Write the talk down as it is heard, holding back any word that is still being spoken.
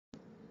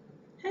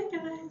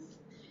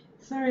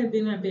Sorry, I've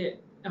been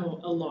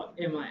a lot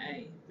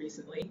MIA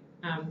recently.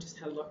 Just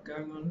had a lot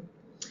going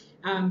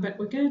on. But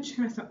we're going to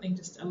try something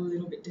just a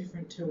little bit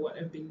different to what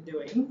I've been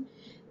doing.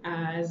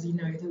 As you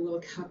know, the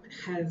World Cup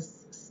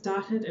has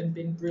started and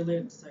been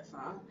brilliant so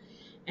far.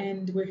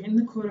 And we're in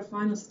the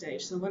quarterfinal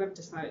stage. So what I've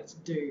decided to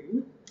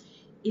do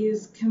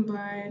is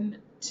combine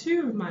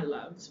two of my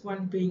loves,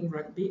 one being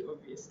rugby,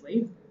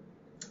 obviously,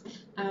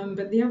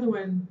 but the other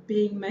one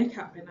being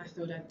makeup. And I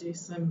thought I'd do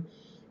some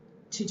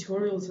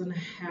tutorials on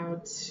how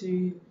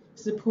to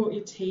support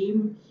your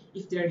team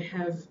if you don't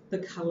have the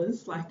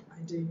colours like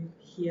I do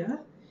here.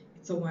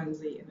 It's a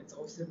onesie and it's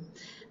awesome.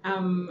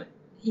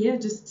 Yeah,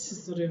 just to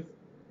sort of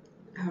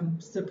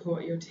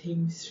support your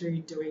team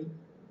through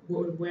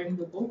wearing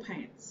the war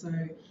paint. So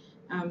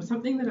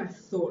something that I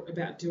thought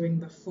about doing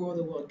before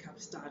the World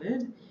Cup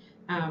started,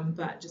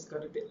 but just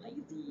got a bit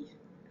lazy.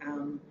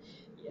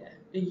 Yeah,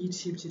 a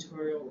YouTube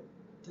tutorial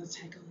does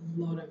take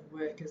a lot of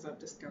work, as I've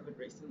discovered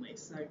recently.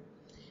 So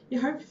yeah,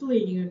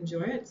 hopefully you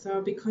enjoy it. So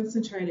I'll be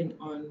concentrating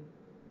on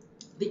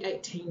the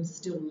 8 teams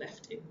still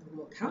left in the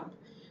World Cup,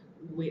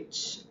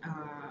 which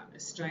are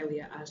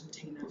Australia,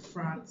 Argentina,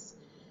 France,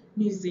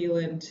 New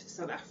Zealand,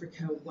 South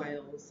Africa,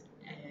 Wales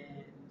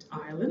and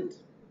Ireland.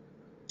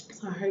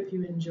 So I hope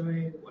you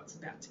enjoy what's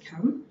about to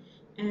come.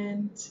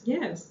 And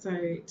yeah,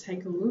 so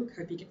take a look.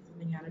 Hope you get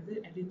something out of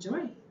it and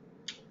enjoy.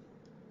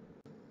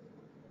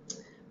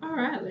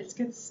 Alright, let's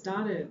get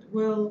started.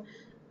 Well,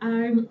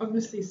 I'm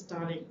obviously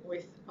starting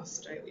with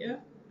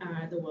Australia,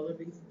 the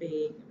Wallabies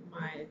being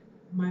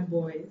my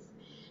boys.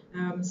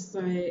 So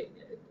a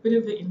bit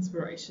of the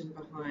inspiration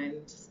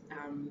behind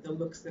the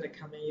looks that are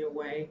coming your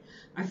way.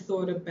 I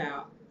thought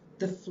about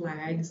the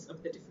flags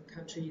of the different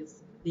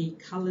countries, the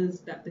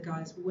colours that the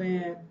guys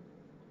wear,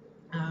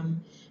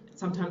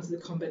 sometimes the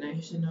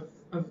combination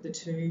of the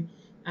two,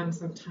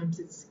 sometimes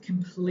it's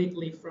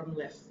completely from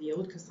left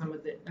field because some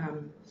of the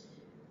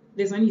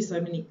there's only so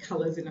many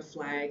colours in a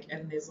flag,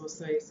 and there's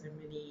also so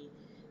many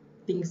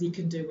things you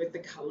can do with the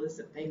colours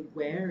that they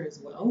wear as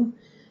well.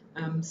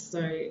 So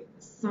a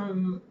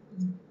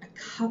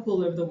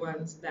couple of the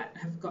ones that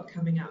have got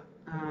coming up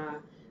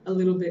are a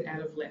little bit out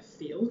of left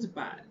field,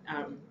 but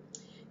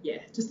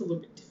yeah, just a little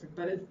bit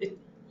different. But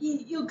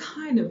you'll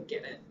kind of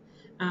get it.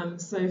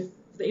 So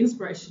the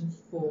inspiration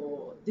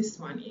for this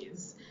one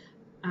is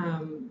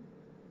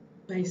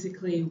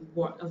basically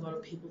what a lot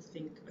of people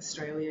think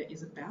Australia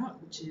is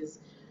about, which is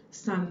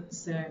sun,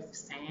 surf,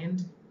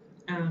 sand.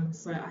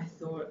 So I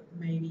thought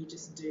maybe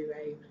just do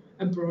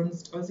a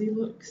bronzed Aussie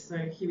look. So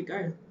here we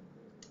go.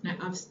 Now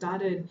I've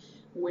started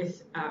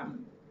with, I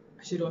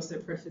should also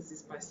preface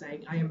this by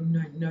saying I am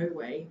no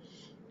way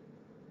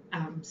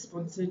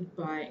sponsored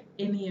by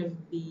any of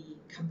the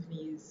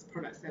company's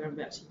products that I'm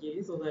about to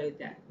use, although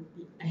that would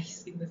be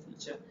ace in the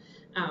future.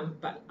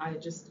 But I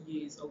just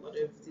use a lot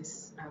of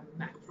this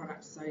MAC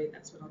product, so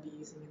that's what I'll be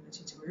using in the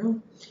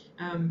tutorial.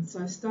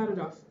 So I started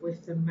off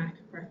with the MAC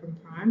Prep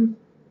and Prime.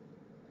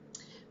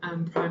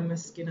 Prime my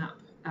skin up,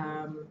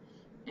 and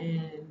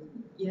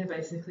yeah,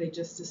 basically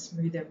just to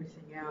smooth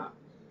everything out.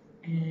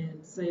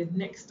 And so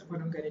next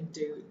what I'm going to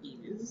do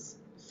is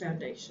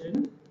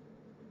foundation,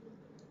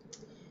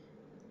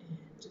 and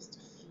just a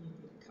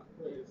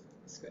couple of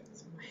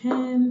squirts on my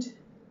hand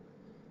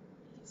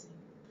using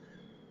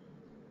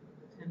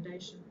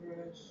foundation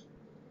brush.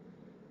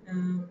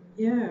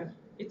 Yeah,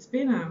 it's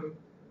been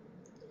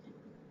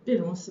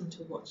awesome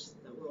to watch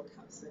the World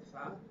Cup so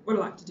far. What I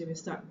like to do is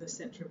start in the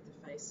centre of the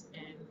face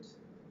and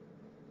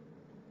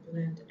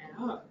blend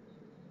out.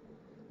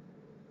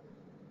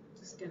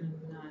 Just get a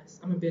nice,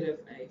 I'm a bit of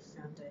a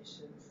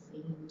foundation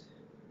fiend.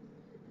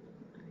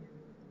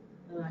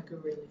 I like a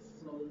really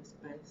flawless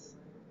base.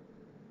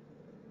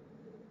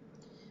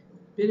 So a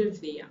bit of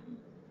the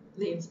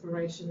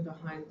inspiration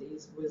behind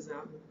these was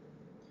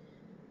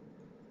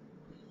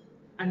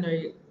I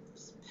know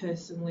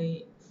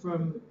personally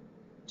from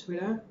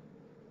Twitter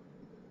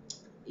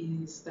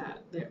is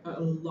that there are a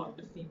lot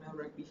of female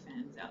rugby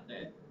fans out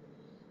there,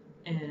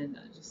 and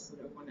I just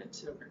sort of wanted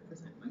to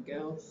represent my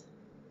girls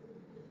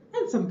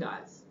and some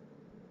guys.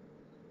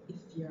 If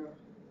you're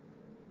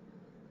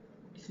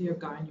a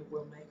guy and you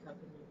wear makeup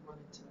and you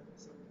wanted to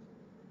sort of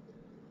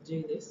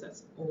do this,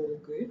 that's all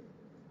good.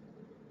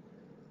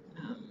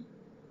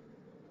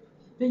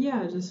 But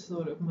yeah, I just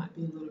thought it might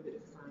be a little bit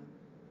of fun.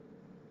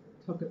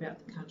 Talk about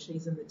the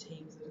countries and the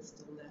teams that are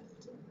still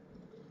left, and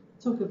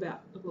talk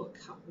about the World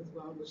Cup as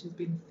well, which has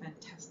been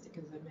fantastic,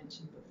 as I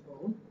mentioned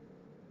before.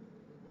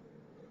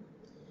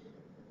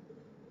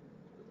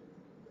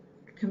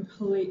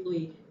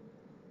 Completely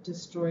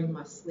destroying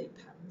my sleep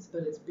patterns,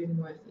 but it's been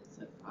worth it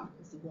so far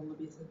because the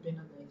Wallabies have been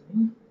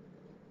amazing.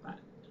 But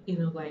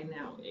in a way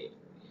now,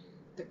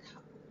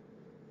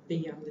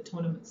 the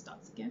tournament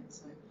starts again,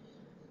 so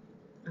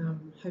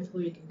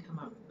hopefully we can come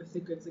up with the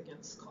goods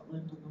against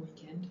Scotland on the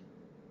weekend.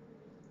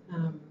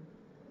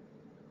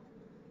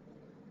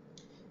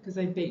 Because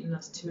they've beaten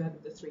us 2 out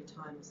of the 3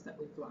 times that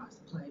we've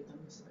last played them.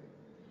 So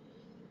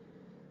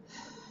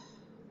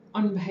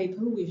on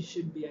paper we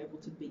should be able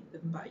to beat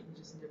them, but you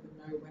just never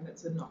know when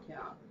it's a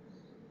knockout.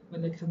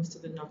 when it comes to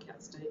the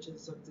knockout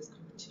stages of this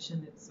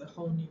competition, it's a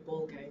whole new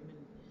ball game,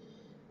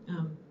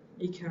 and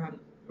you can't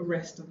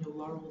rest on your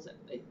laurels,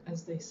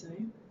 as they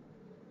say.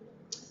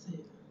 So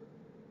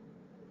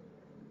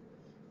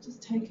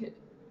just take it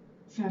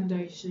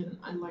foundation.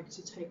 I like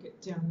to take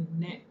it down the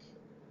neck,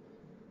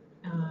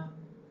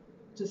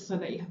 just so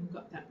that you haven't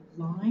got that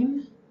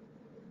line.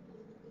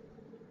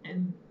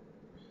 And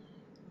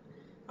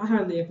I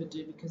hardly ever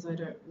do, because I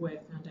don't wear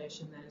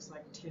foundation that is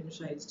like 10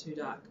 shades too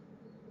dark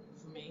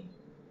for me.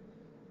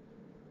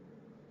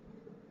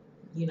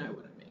 You know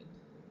what I mean.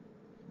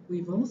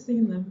 We've all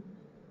seen them.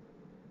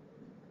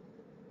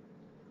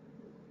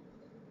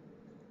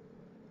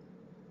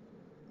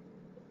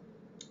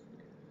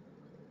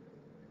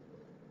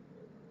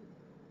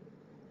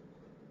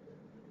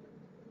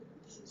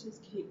 So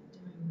just keep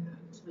doing that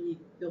until you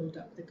build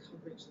up the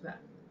coverage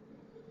that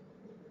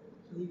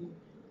you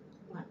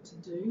like to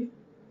do.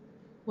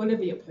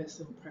 Whatever your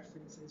personal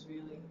preference is,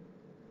 really.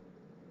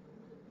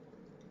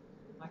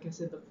 Like I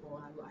said before,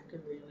 I like a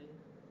really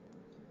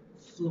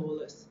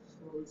flawless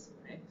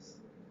face.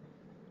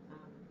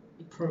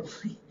 You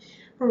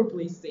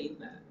probably seen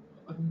that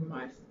on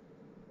my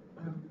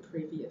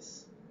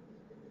previous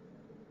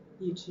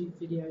YouTube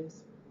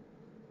videos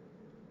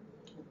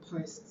or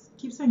posts.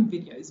 I keep saying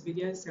videos.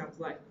 Videos sounds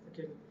like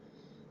freaking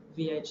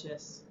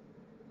VHS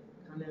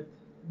kind of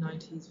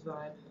 90s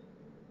vibe.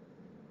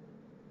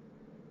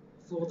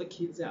 For all the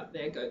kids out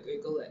there, go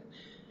Google it.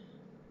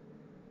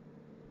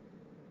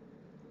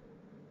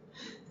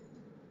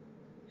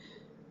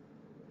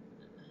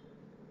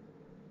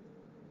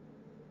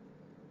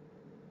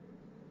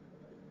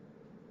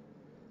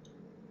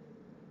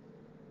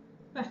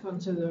 Back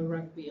onto the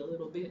rugby a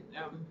little bit.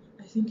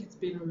 I think it's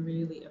been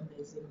really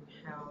amazing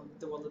how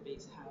the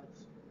Wallabies have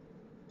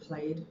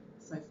played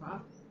so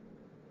far.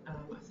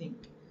 I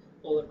think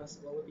all of us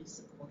Wallaby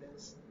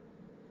supporters,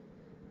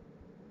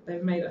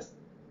 they've made us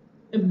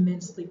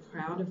immensely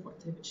proud of what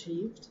they've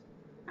achieved.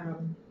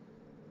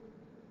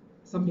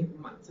 Some people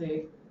might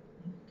say,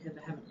 okay,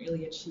 they haven't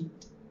really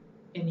achieved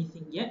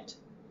anything yet.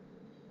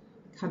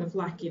 Kind of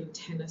like in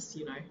tennis,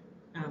 you know.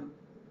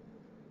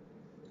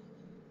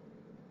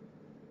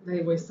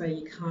 They always say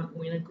you can't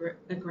win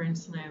a Grand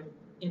Slam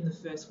in the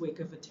first week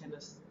of a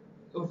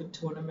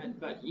tournament,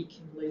 but you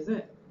can lose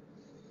it.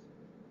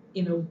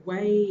 In a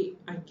way,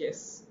 I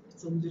guess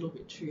it's a little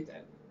bit true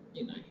that,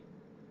 you know,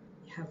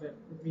 you haven't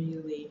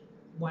really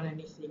won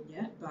anything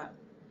yet, but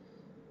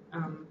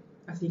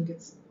I think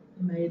it's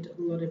made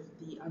a lot of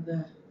the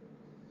other.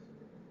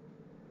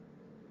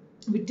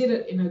 We did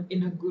it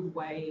in a good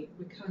way.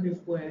 We kind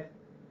of were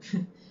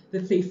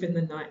the thief in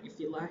the night, if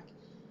you like.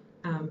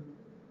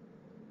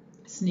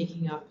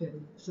 Sneaking up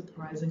and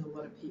surprising a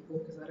lot of people,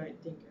 because I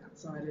don't think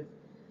outside of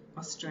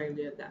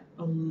Australia that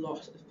a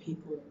lot of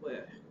people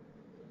were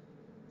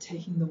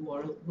taking the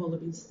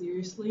Wallabies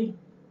seriously.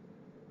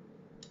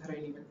 I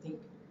don't even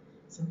think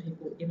some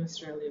people in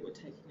Australia were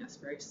taking us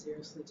very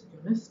seriously, to be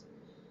honest.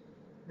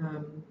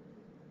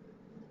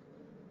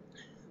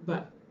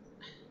 But,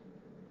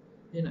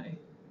 you know,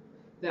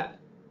 that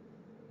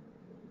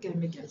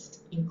game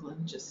against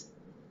England, just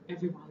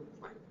everyone was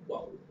like,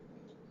 whoa,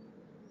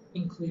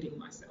 including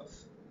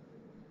myself.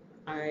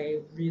 I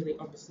really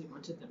obviously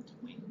wanted them to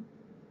win.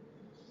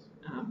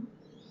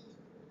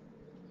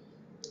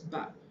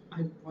 But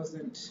I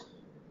wasn't,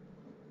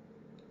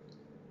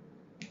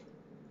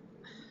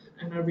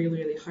 and I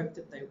really hoped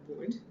that they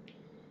would.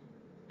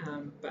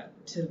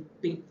 But to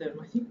beat them,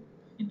 I think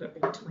ended up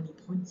being 20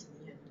 points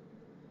in the end.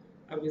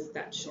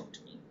 That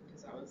shocked me,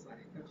 because I was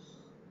like, oh,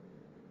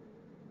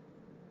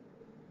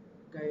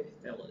 go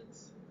fellas.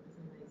 It's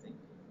amazing.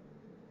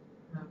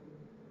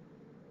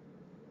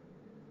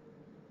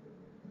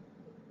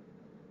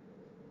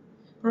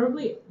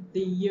 Probably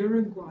the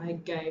Uruguay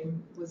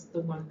game was the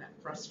one that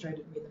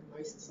frustrated me the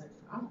most so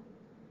far.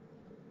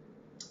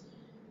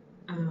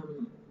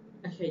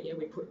 Okay, yeah,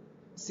 we put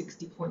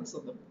 60 points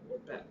on the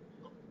board, but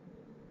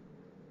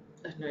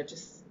I don't know, it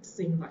just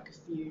seemed like a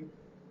few,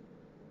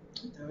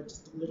 they were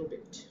just a little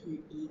bit too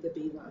eager,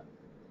 beaver,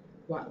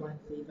 white line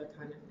fever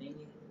kind of thing,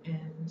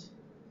 and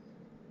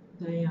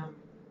they,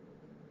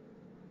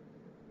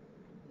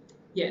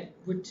 yeah,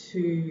 were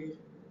too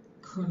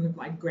kind of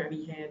like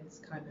grabby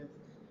hands, kind of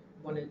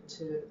wanted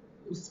to,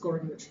 was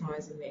scoring the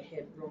tries in their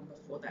head wrong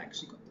before they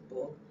actually got the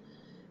ball.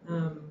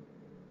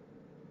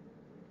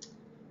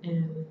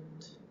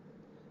 And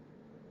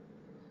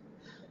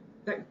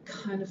that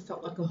kind of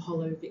felt like a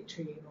hollow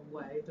victory in a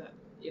way, but,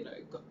 you know,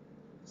 got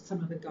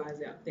some of the guys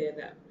out there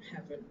that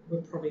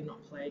will probably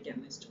not play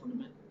again this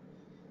tournament.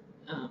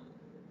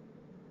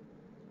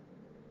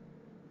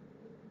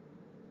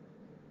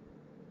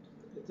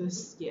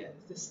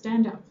 The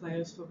standout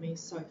players for me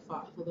so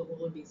far for the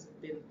Wallabies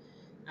have been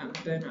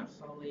Bernard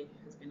Foley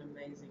has been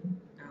amazing.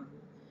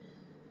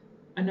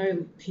 I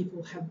know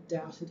people have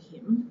doubted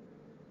him,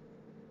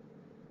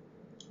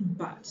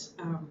 but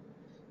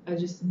I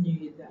just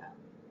knew that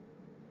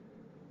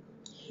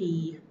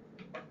he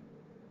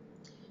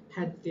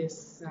had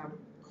this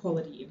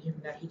quality in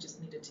him that he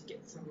just needed to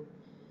get some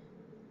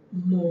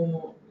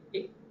more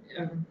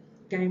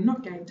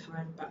not game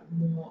time, but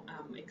more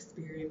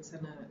experience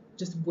and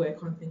just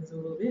work on things a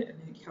little bit and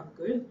then come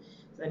good.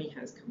 So then he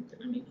has come good.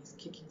 I mean, his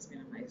kicking's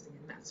been amazing,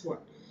 and that's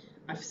what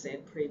I've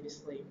said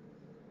previously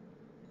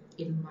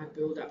in my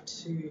build up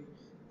to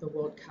the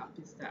World Cup,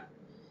 is that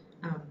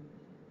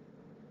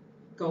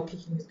goal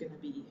kicking is going to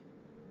be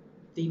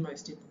the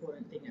most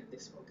important thing at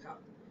this World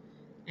Cup.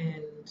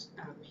 And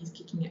he's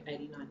kicking at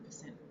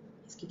 89%.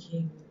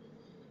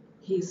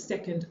 He's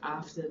second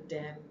after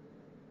Dan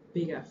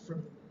Biggar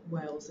from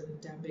Wales,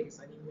 and Dan Biggar's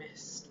only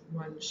missed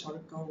one shot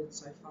of goal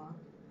so far.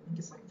 I think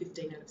it's like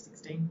 15 out of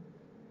 16.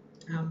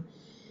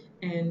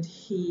 And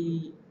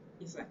he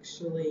is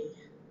actually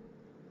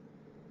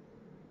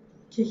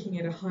kicking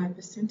at a higher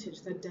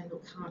percentage than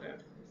Daniel Carter,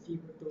 if you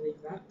would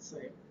believe that. So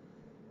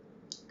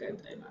go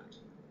play that.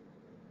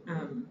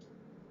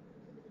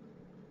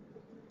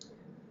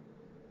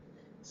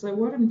 So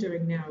what I'm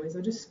doing now is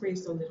I just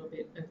squeezed a little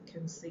bit of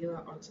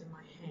concealer onto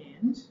my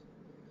hand.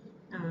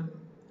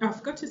 I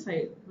forgot to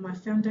say, my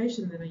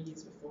foundation that I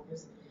used before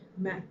was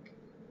MAC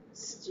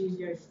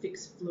Studio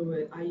Fix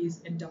Fluid. I use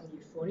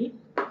NW40.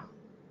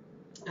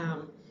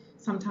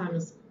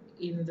 Sometimes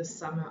in the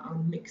summer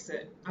I'll mix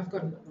it. I've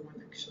got another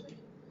one actually,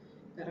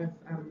 but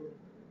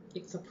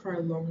it's a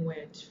Pro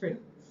Longwear,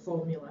 different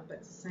formula,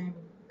 but same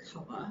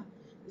colour.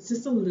 It's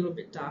just a little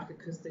bit darker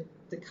because the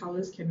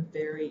colours can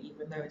vary,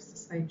 even though it's the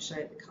same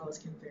shade, the colours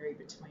can vary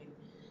between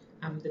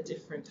the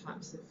different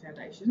types of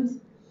foundations.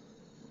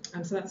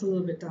 So that's a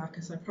little bit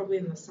darker, so probably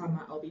in the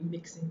summer I'll be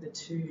mixing the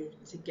two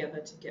together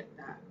to get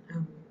that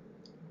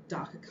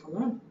darker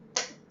colour.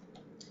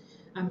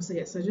 So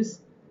yeah, so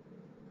just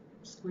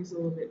squeeze a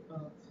little bit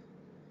of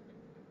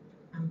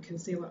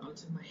concealer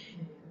onto my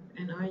hand,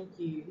 and I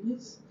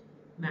use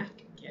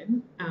MAC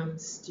again,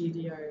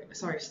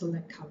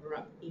 Select Cover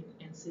Up in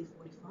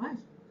NC45.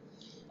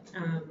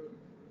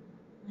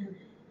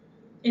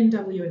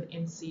 NW and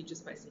NC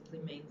just basically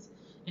means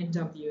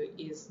NW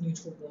is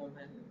neutral warm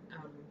and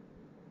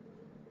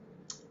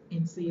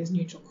NC is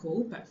neutral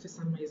cool, but for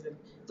some reason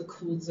the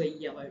cools are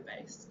yellow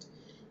based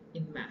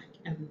in MAC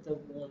and the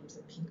warms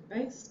are pink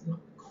based. I'm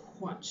not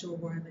quite sure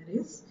why that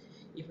is,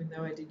 even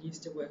though I did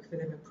used to work for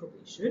them and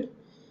probably should.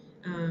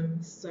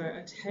 So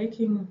I'm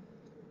taking,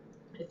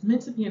 it's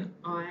meant to be an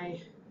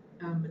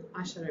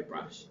eyeshadow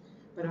brush,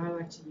 but I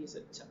like to use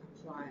it to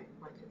apply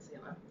my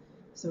concealer.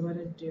 So what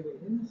I do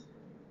is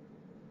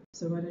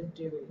a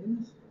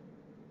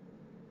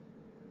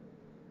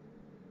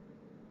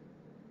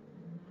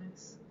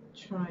nice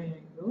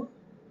triangle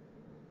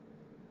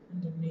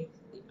underneath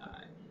the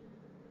eye.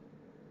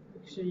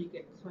 Make sure you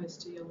get close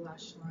to your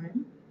lash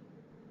line.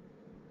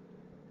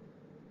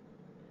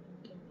 And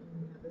again on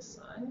the other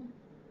side.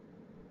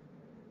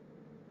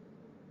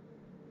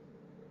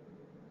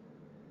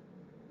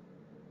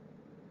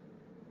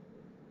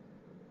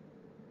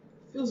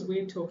 Feels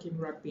weird talking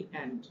rugby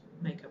and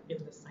makeup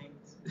in the same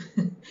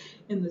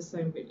in the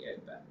same video,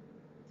 but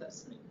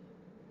that's me.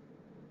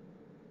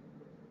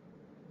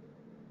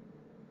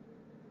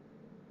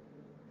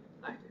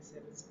 Like I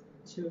said, it's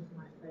two of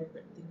my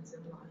favourite things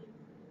in life.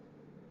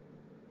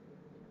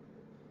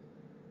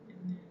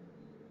 And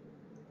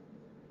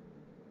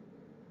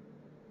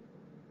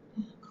then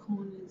the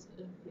corners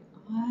of the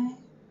eye,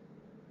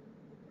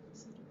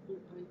 sort of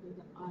all over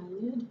the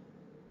eyelid.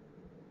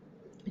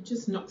 It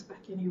just knocks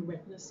back any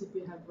redness if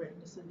you have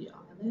redness in the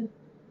eyelid.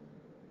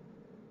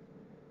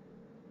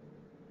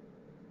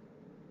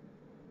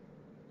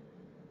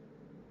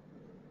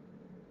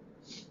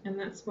 And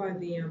that's why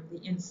the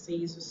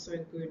NCs were so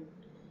good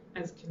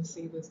as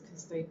concealers,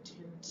 because they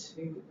tend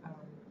to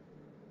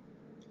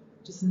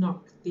just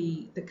knock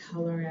the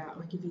colour out,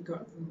 like if you've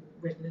got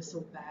redness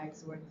or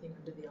bags or anything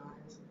under the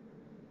eyes.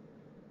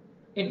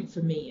 And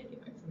for me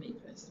anyway, for me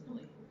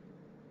personally.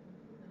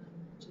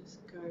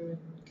 Just go and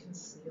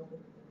conceal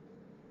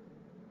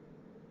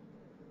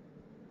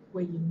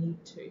where you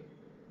need to,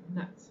 and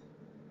that's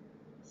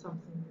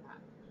something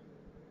that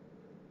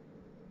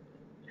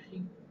I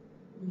think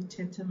we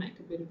tend to make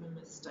a bit of a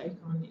mistake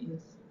on,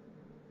 is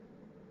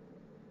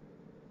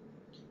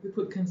we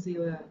put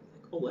concealer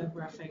like all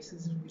over our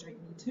faces and we don't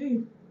need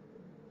to.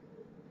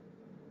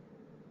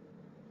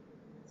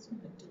 So I'm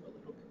going to do a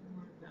little bit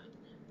more of that.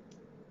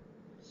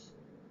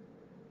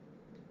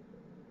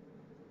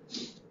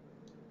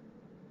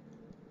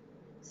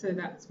 So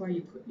that's why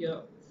you put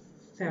your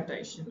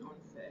foundation on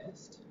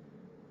first,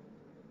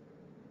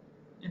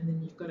 and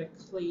then you've got a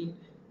clean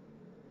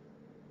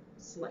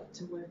slate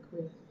to work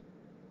with.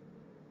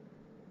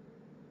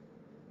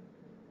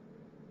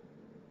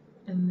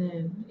 And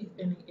then if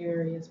any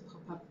areas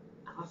pop up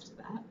after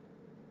that,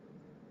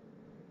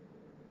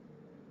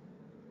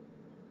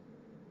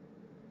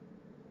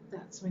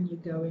 that's when you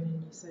go in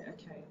and you say,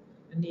 okay,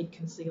 I need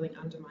concealing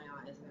under my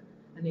eyes,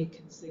 I need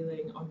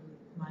concealing on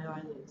my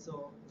eyelids,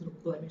 or little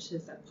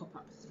blemishes that pop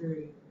up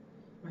through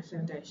my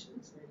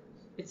foundation. So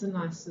it's a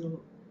nice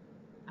little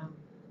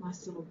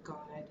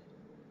guide.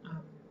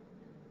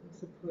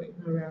 Also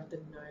putting around the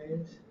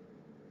nose.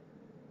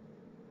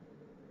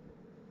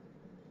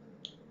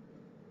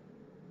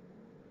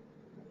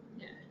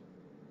 Yeah,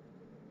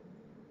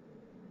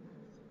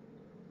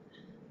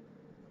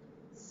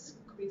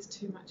 squeeze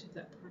too much of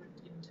that product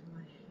into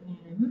my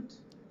hand.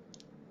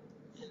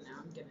 And now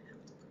I'm going to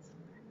have to put some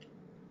back.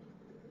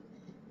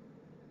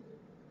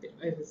 A bit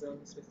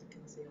overzealous with the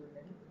concealer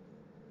there.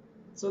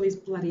 It's all these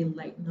bloody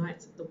late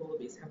nights that the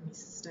Wallabies have me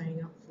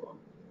staying up for.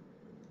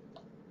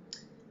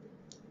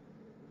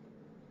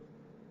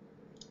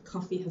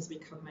 Coffee has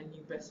become my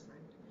new best friend.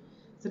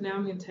 So now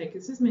I'm going to take,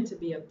 this is meant to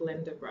be a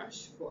blender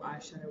brush for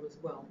eyeshadow as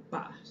well,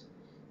 but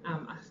I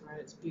find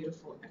it's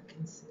beautiful at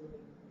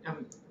concealing,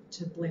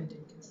 to blend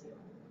in concealer.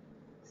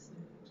 So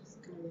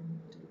just go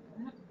and do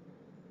that.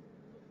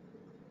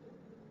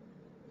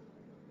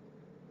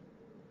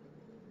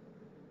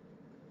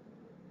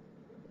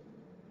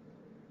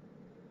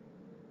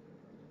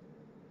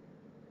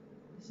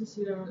 This is,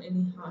 you don't want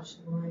any harsh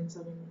lines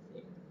on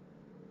anything.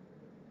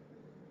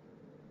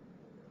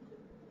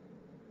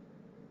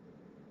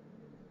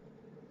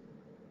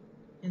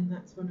 And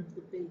that's one of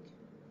the big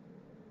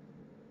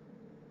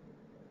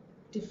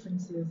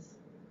differences,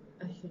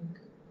 I think,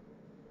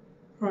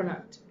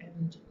 product.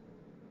 And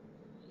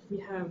if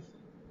you have,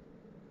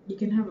 you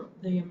can have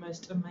the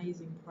most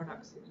amazing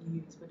products that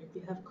you use, but if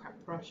you have crap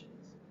brushes,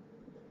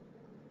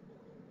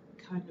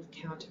 it kind of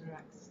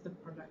counteracts the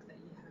product that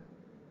you have.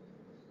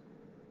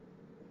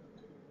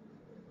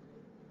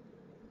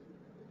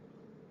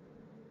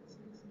 So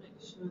just make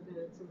sure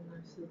that it's all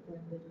nicely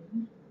blended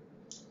in.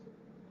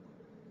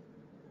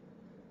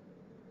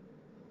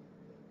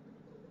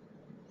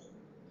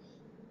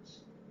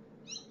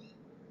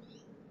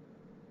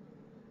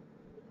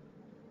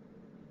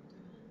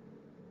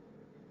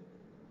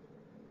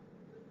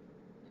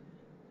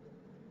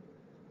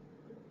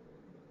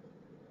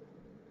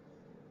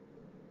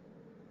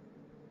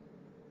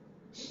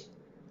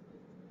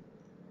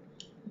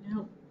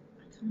 Now,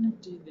 I kind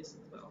of do this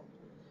as well.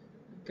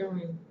 I go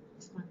in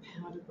to my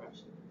powder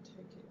brush and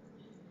take it.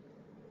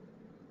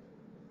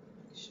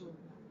 Make sure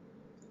that,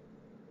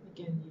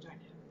 again, you don't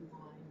have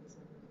lines.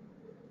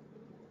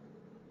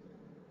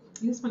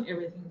 You just want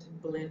everything to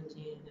blend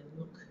in and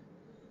look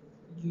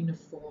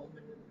uniform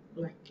and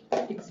like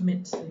it's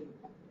meant to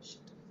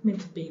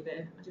be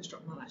there. I just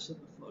dropped my lashes on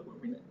the floor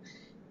 1 minute.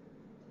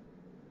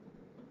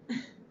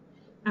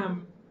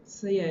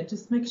 So yeah,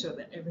 just make sure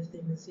that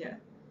everything is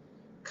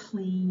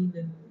clean,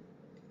 and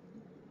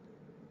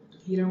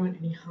you don't want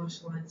any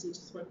harsh lines.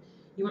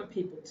 You want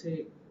people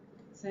to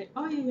say,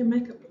 oh yeah, your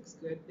makeup looks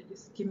good, but your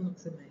skin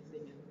looks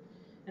amazing,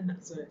 and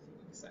that sort of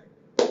thing. So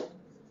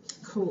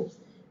cool.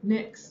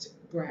 Next,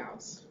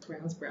 brows.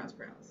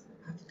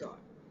 I've got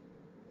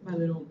my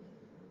little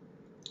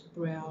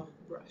brow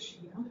brush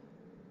here.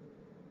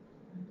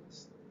 I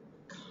just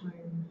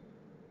comb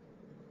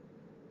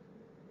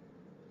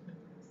my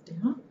brows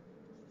down.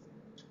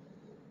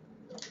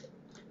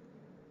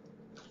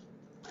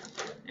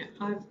 Now,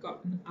 I've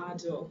got an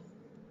Ardell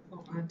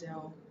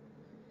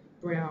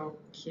brow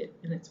kit,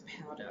 and it's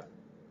powder.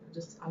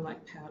 I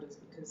like powders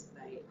because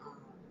they are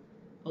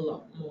a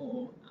lot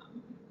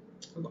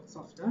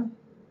softer.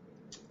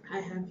 I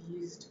have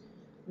used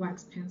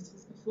wax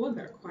pencils before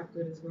that are quite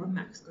good as well.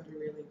 Mac's got a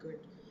really good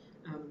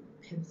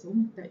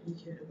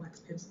wax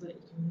pencil that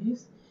you can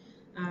use.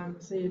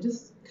 So you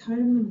just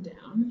comb them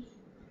down,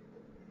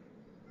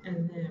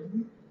 and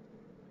then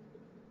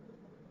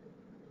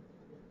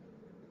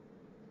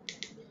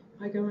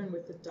I go in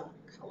with the dark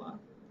colour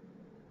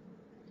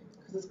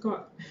because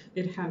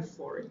it had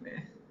 4 in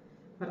there,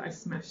 but I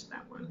smashed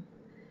that one.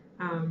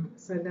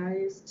 So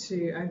those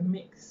two, I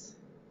mix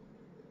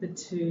the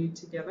two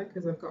together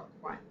because I've got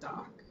quite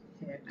dark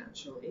hair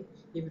naturally,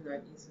 even though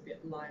it is a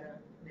bit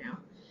lighter now.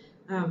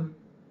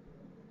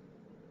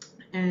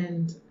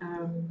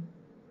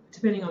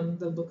 Depending on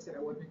the look that I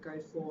want to go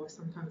for,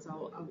 sometimes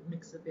I'll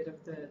mix a bit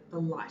of the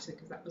lighter,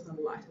 because that was a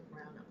lighter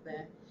brown up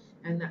there,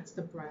 and that's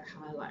the brow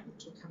highlight,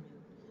 which will come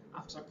in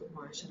after I put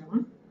my eyeshadow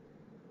on.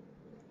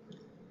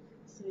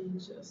 So you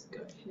just go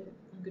ahead.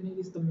 I'm going to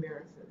use the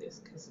mirror for this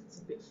because it's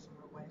a bit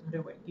far away. I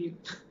don't want you,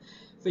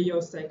 for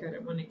your sake, I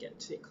don't want to get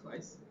too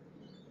close.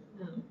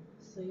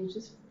 So you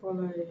just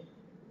follow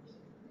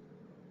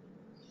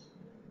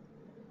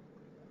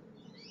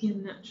your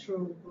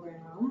natural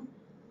brow.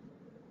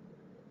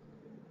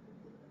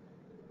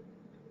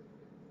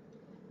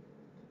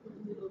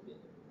 A little bit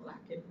of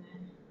black in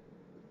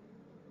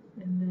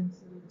there, and then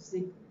sort of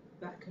zig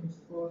back and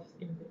forth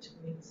in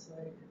between, so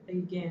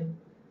again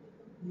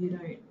you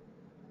don't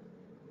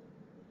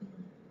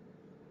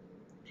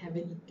have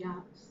any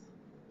gaps.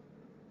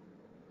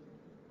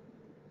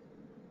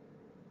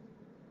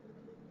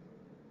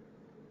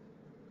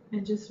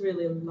 And just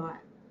really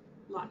light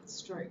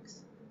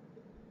strokes.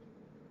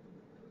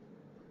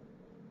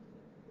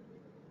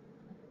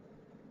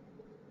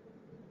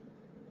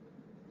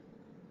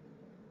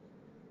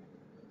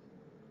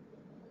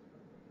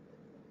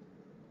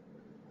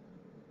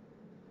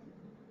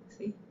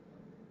 See?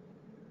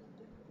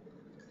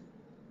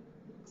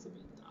 Looks a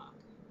bit dark.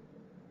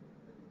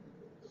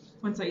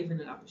 Once I even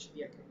it up, it should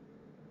be okay.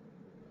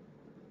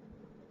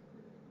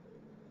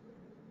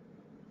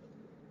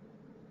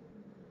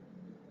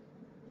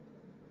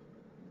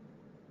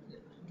 Yeah,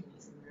 I'm gonna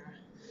use the mirror.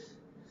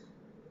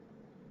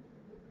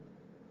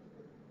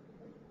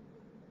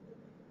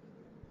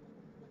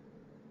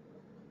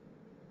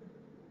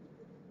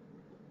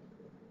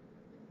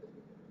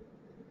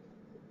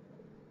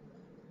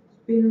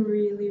 been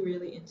really,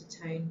 really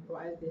entertained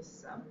by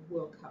this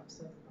World Cup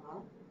so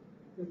far.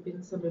 There have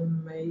been some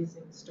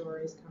amazing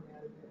stories come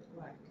out of it.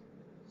 Like,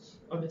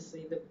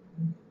 obviously,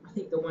 I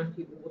think the one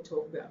people will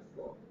talk about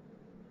for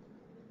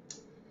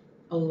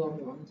a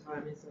long, long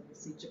time is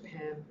obviously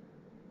Japan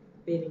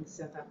beating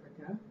South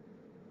Africa.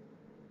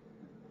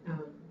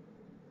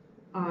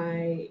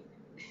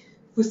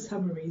 For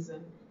some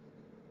reason,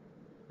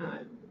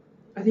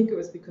 I think it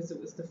was because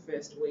it was the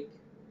first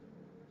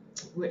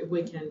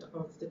weekend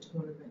of the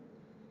tournament,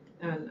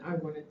 and I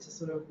wanted to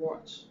sort of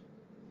watch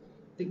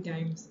the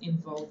games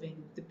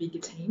involving the bigger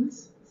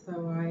teams.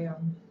 So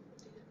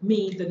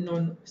me, the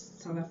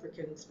non-South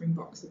African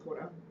Springbok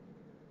supporter,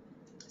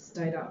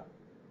 stayed up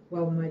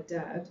while my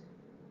dad,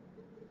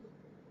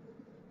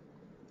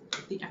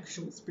 the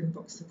actual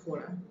Springbok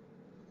supporter,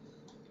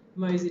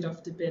 moseyed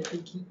off to bed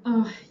thinking,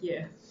 oh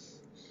yeah,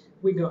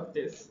 we got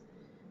this.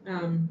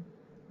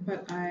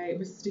 But I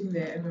was sitting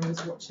there and I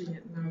was watching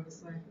it and I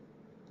was like,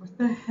 what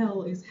the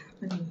hell is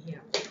happening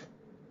here?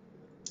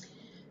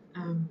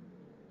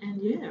 And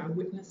yeah, I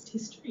witnessed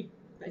history,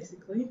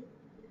 basically,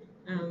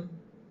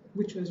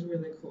 which was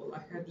really cool.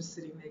 Like, I was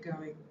sitting there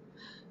going,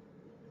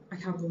 I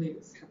can't believe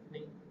it's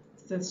happening.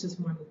 So that's just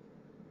one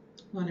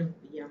of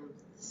the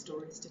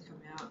stories to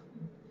come out.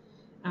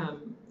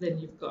 Then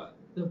you've got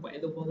the way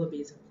the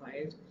Wallabies have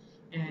played,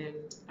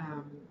 and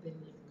then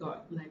you've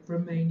got like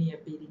Romania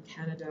beating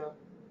Canada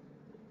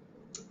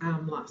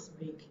last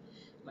week.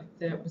 Like,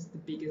 that was the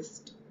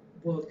biggest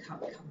World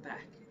Cup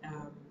comeback.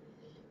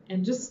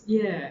 And just,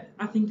 yeah,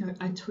 I think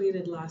I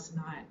tweeted last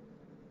night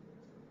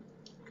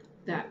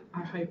that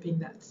I'm hoping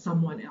that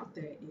someone out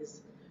there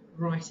is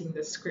writing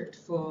the script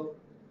for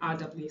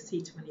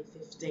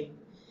RWC2015,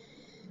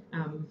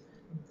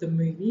 the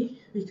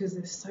movie, because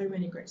there's so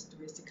many great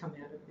stories to come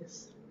out of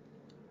this.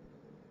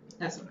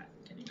 That's what I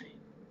think anyway.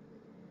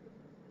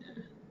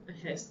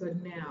 Okay, so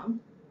now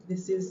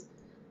this is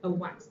a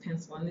wax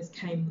pencil, and this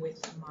came with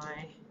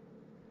my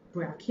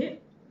brow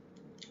kit.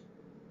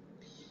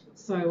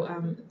 So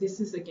this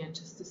is again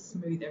just to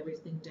smooth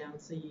everything down.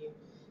 So you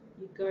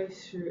go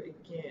through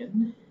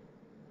again.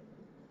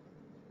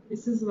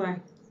 This is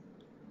like,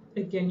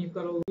 again, you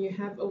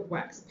have a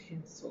wax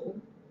pencil.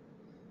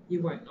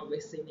 You won't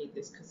obviously need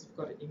this because you've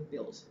got it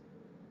inbuilt.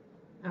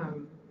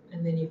 And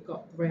then you've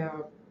got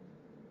brow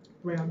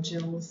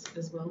gels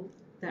as well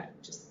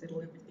that just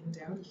settle everything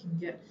down. You can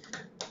get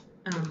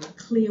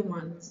clear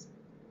ones,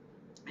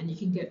 and you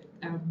can get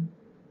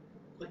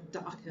like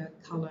darker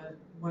color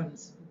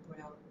ones for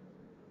brow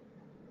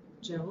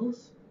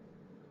gels.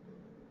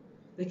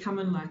 They come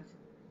in like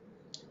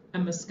a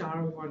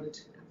mascara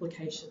wand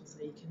application,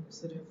 so you can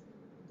sort of,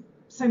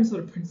 same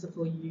sort of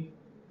principle, you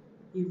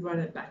run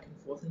it back and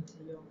forth into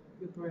your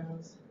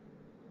brows.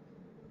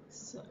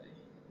 So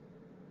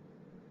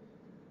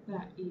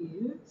that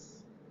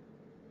is,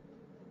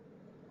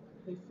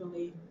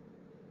 hopefully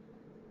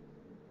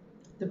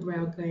the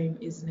brow game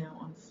is now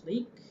on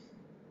fleek.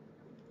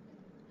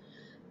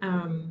 I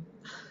love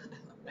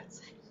that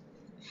saying.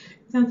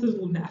 It sounds a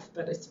little naff,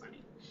 but it's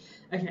funny.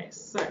 Okay,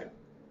 so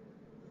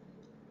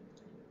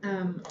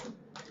I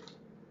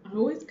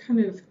always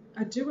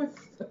I do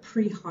a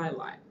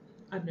pre-highlight.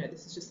 I don't know,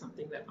 this is just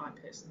something that I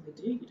personally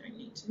do. You don't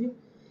need to.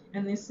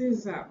 And this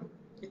is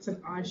it's an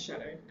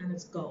eyeshadow, and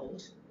it's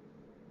gold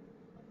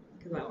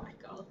because I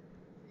like gold.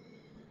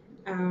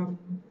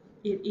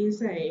 It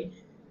is a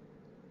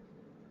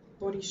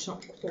Body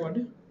Shop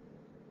quad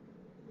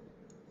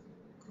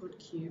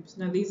cubes.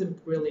 Now these are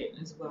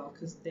brilliant as well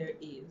because there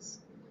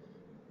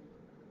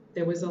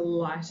was a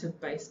lighter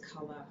base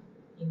color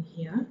in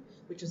here,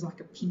 which is like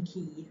a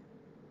pinky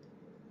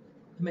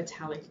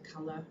metallic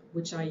color,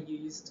 which I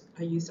used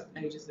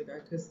ages ago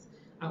because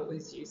I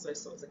always use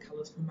those sorts of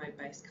colors for my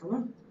base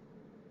color.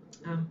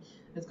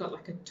 It's got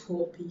like a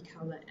taupey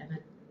color and a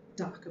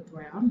darker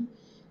brown,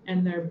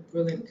 and they're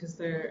brilliant because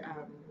they're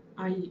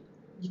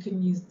you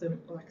can use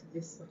them like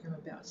this, like I'm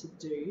about to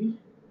do.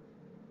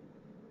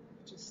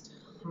 Just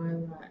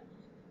highlight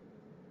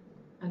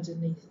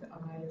underneath the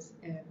eyes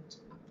and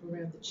up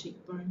around the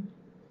cheekbone.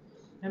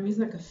 I'm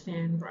using like a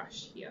fan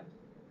brush here.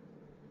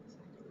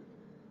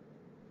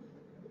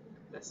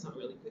 That's not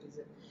really good, is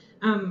it?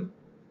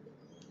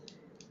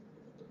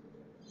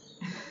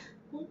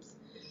 Whoops.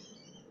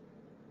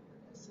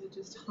 So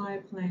just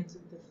high planes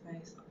of the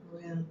face up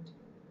around.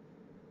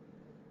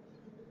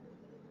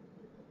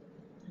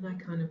 And I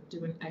kind of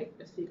do a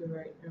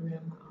figure eight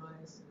around the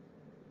eyes.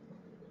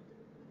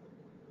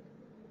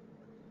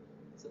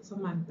 So it's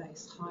on my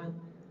base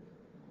highlighter.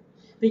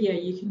 But yeah,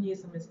 you can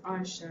use them as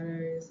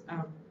eyeshadows.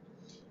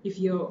 If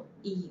you're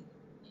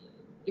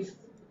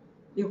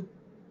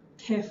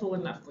careful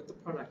enough with the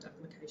product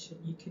application,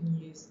 you can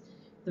use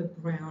the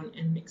brown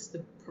and mix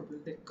probably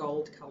the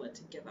gold color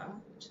together,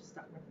 which is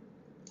that one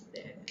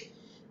there.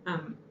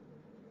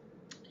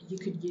 You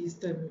could use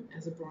them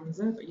as a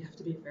bronzer, but you have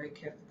to be very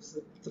careful because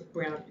the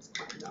brown is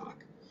quite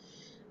dark.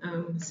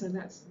 So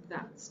that's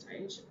that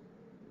stage.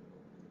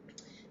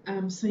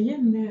 So yeah,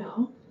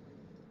 now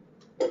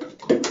I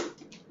prepared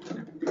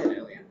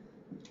earlier.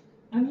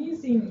 I'm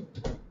using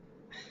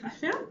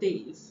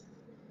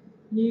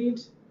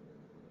nude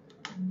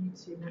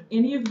too. Now,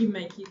 any of you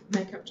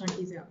makeup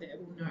junkies out there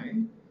will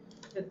know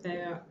that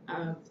they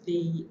are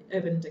the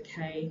Urban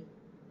Decay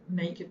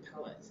Naked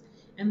palettes,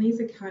 and these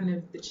are kind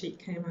of the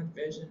cheap Kmart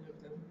version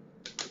of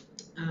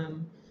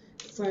them.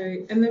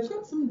 And they've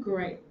got some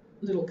great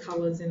little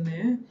colours in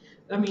there.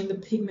 I mean, the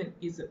pigment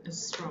isn't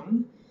as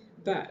strong,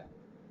 but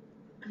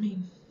I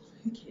mean,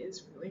 who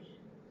cares really?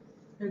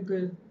 They're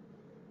good.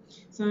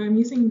 So I'm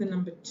using the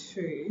number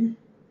 2,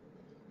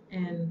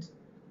 and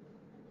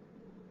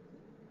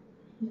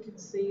you can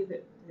see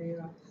that they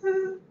are,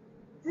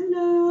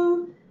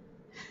 hello,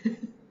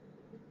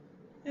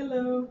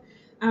 hello.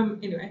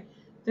 Anyway,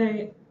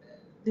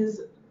 there's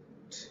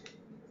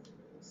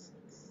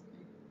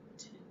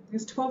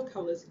 12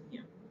 colours in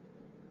here.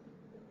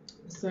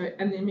 So,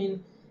 and I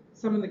mean,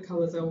 some of the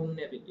colours I will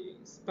never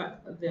use,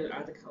 but there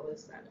are the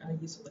colours that I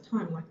use all the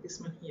time, like this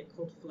one here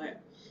called Flare.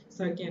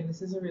 So again,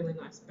 this is a really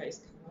nice base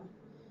colour.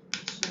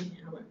 I'll show you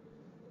how it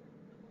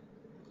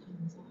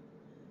comes up.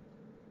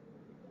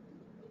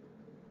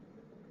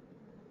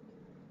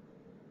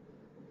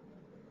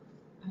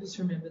 I just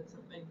remembered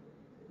something.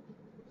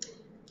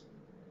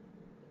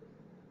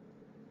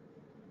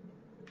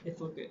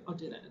 It's all good. I'll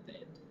do that at the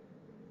end.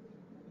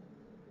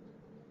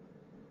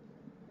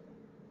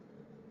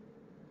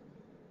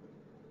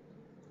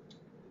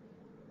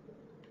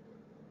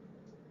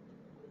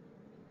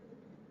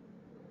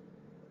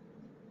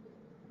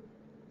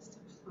 Just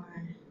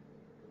apply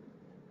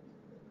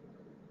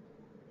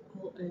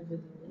all over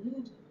the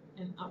lid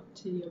and up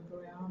to your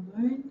brow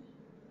bone.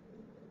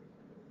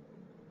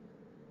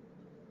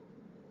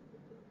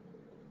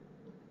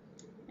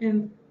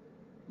 And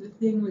the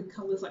thing with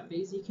colours like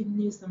these, you can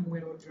use them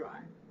wet or dry.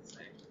 So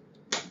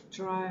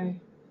dry,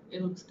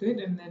 it looks good,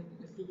 and then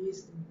if you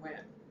use them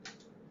wet,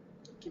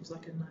 it gives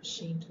like a nice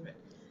sheen to it.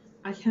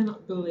 I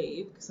cannot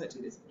believe, because I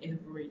do this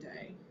every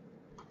day,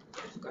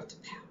 I forgot to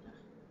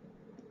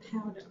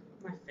powder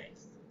my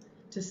face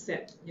to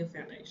set your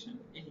foundation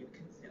and your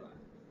concealer.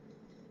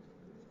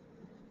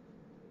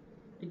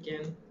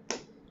 Again,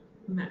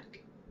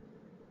 MAC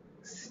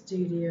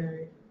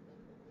Studio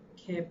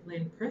Care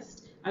Blend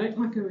Pressed. I don't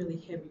like a really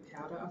heavy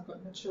powder. I've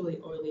got naturally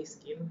oily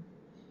skin,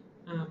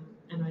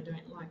 and I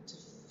don't like to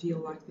feel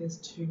like there's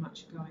too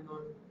much going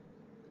on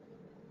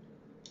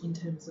in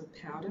terms of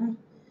powder.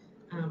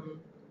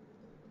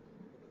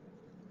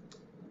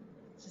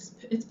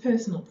 It's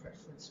personal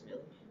preference,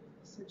 really.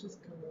 So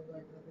just go all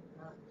over with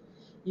that.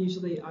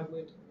 Usually I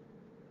would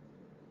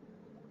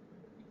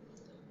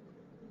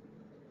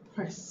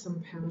press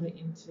some powder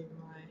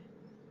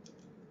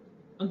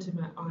onto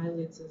my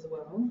eyelids as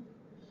well,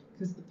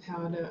 because the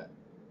powder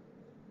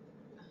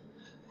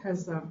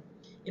has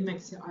it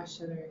makes your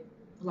eyeshadow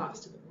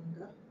last a bit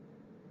longer.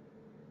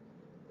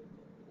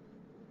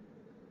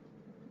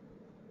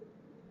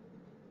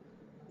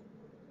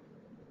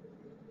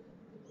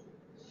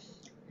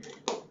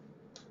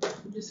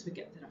 I'll just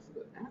forget that I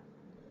forgot that.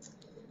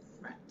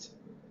 Right,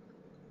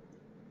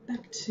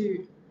 back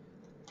to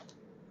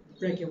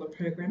regular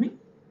programming.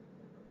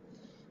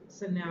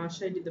 So now I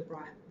showed you the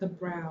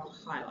brow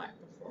highlight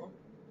before.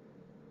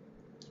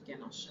 Again,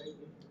 I'll show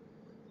you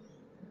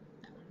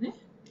that one there.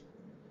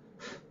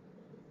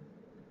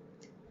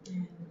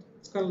 And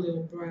it's got a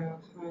little brow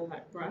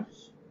highlight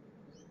brush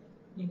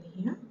in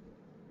here.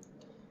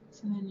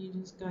 So then you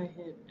just go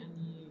ahead and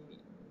you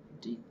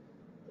do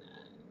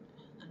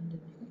that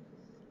underneath.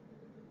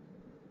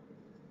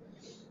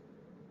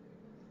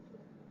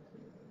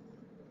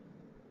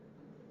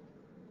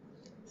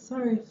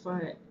 Sorry if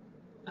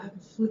I'm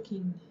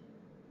flicking.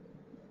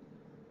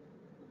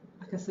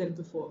 Like I said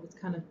before, it's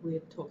kind of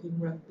weird talking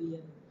rugby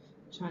and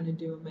trying to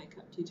do a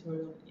makeup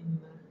tutorial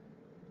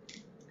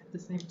at the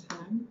same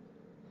time.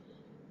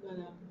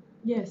 But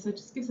yeah, so it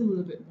just gives a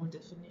little bit more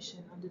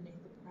definition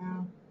underneath the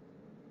brow.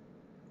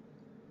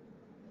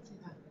 See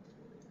that?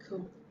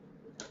 Cool.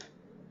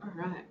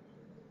 Alright.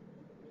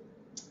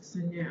 So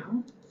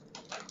now,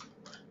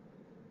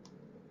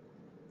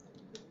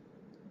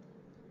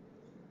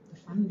 the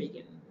fun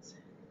begins.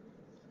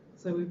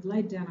 So we've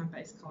laid down our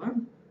base colour.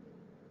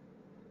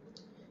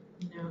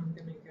 Now I'm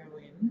going to go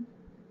in.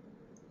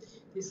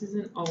 This is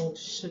an old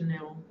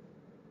Chanel.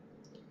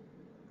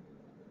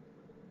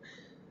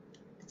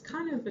 It's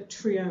kind of a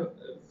trio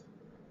of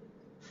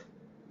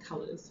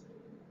colours.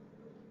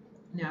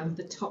 Now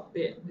the top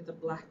bit with the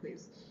black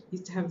leaves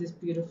used to have this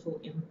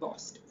beautiful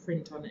embossed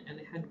print on it, and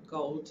it had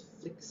gold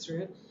flicks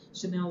through it.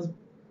 Chanel's,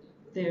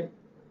 they're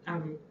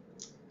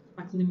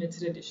like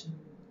limited edition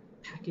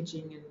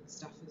packaging and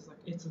stuff is like,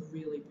 it's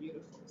really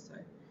beautiful. So,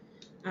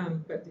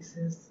 but this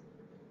is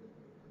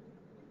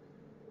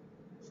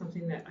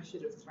something that I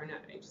should have thrown out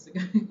ages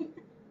ago.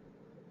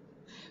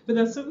 But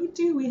that's what we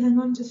do, we hang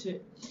on to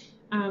shit.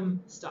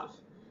 Stuff.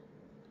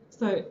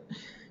 So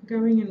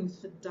going in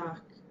with the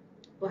dark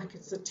black,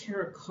 it's a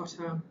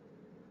terracotta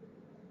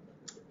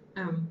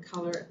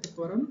colour at the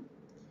bottom.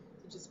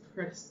 So just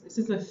press, this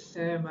is a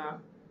firmer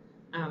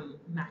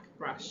MAC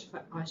brush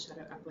for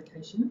eyeshadow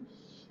application.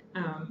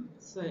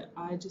 So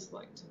I just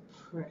like to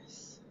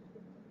press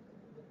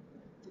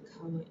the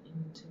colour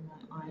into my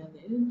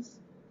eyelids.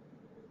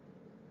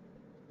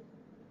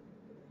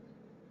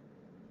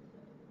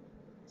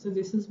 So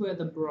this is where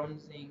the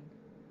bronzed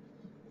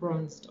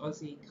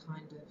Aussie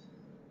kind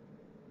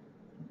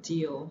of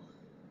deal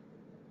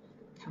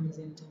comes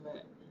into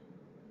it.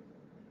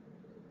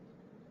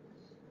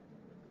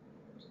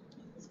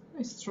 It's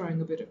almost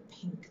throwing a bit of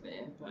pink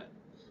there, but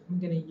I'm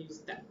going to use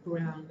that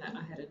brown that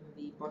I had in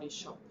the Body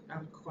Shop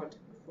quad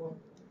before.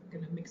 I'm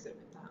going to mix it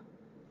with that.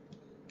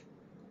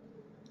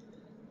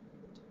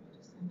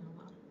 Just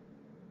another.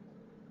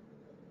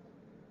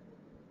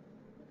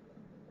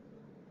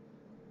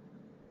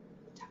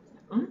 Tap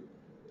that on.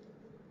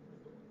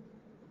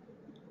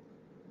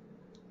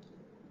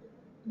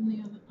 And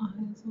the other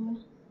eye as well.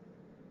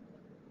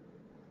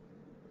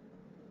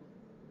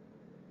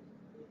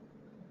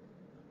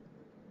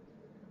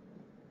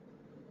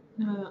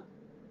 Now,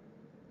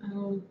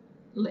 I'll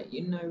let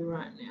you know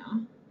right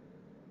now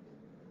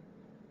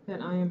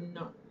that I am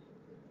not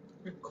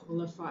a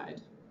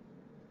qualified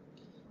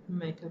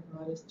makeup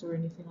artist or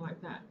anything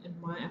like that, and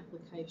my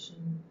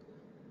application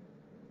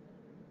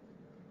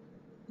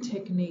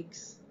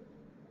techniques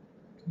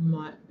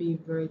might be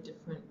very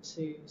different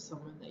to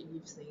someone that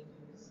you've seen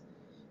who's,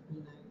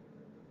 you know,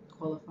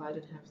 qualified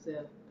and have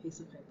their piece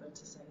of paper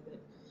to say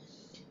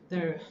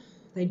that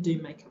they do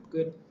makeup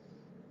good.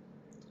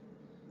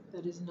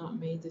 That is not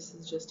me. This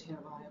is just how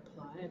I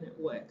apply, and it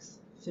works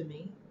for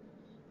me.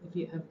 If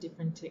you have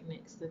different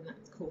techniques, then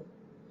that's cool.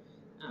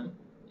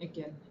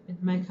 Again, in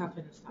makeup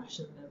and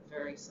fashion, they're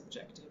very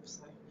subjective.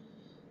 So,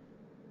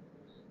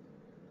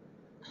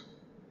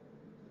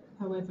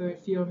 however,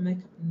 if you're a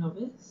makeup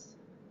novice,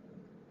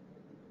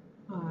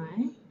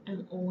 I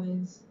am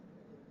always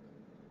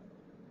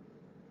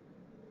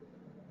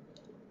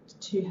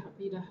too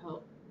happy to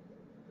help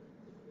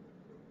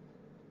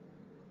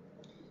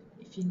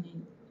if you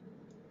need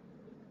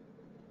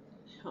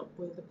help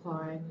with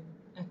applying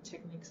and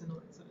techniques and all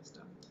that sort of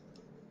stuff.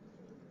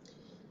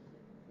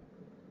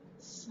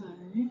 So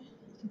you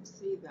can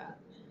see that.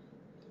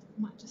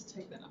 I might just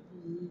take that up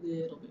a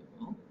little bit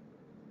more.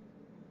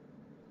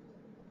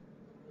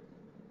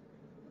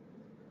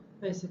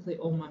 Basically,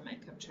 all my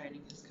makeup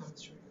training has come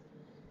through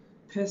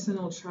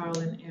personal trial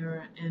and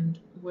error and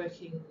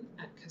working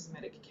at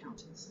cosmetic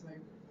counters. So,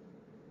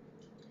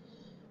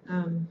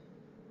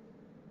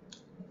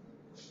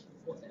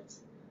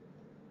 whatevs.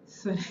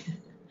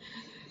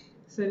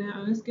 So now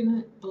I'm just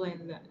gonna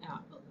blend that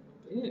out a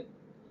little bit.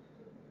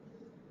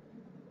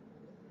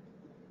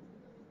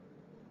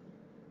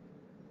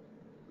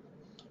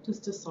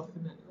 Just to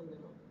soften it a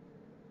little.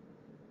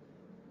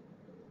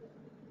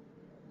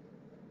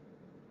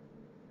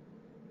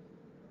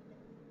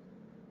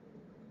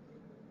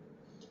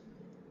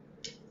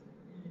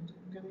 And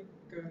I'm going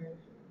to go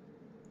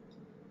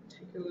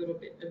take a little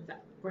bit of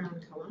that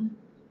brown colour.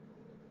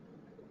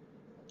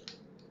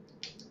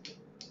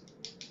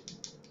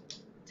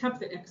 Tap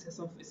the excess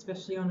off,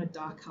 especially on a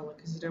dark colour,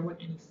 because you don't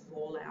want any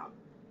fallout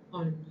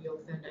on your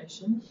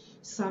foundation.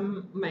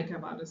 Some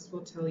makeup artists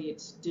will tell you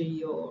to do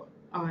your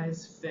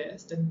eyes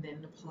first and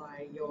then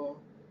apply your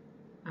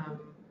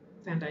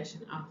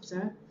foundation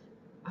after.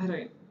 I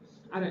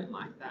don't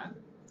like that.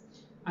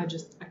 I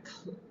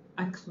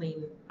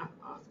clean up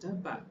after,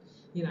 but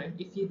you know,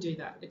 if you do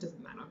that, it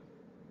doesn't matter.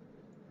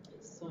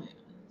 So I'm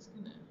just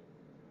gonna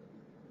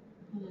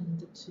blend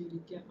the two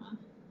together,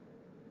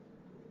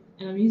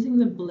 and I'm using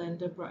the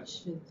blender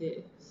brush for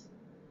this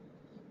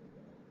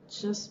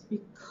just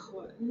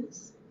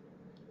because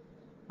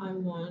I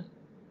want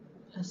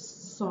a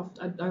soft,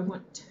 I don't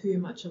want too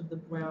much of the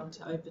brown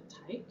to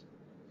overtake.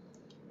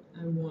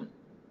 I want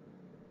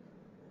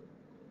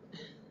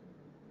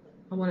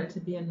it to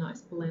be a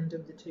nice blend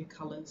of the two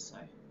colours.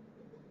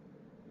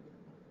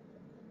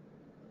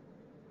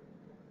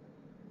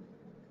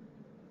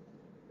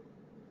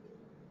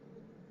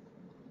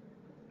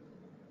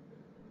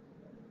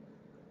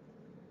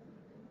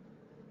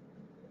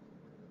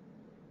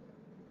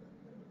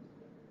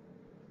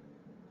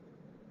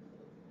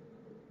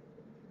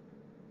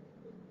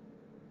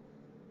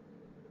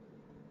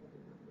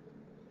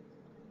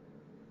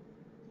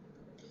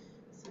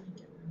 So let me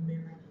get my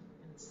mirror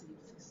and see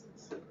if this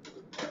is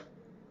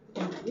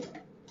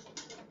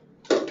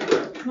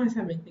it's nice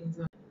having things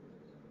on.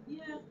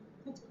 Yeah,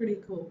 that's pretty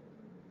cool.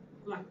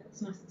 I like that.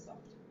 It's nice and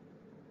soft.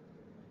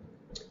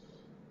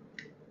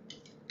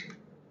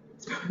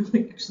 It's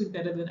probably actually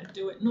better than I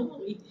do it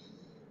normally,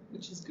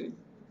 which is good.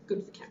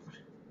 Good for camera.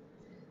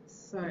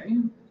 So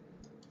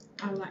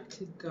I like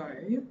to go.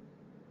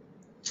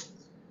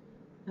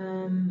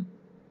 I'm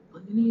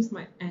going to use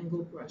my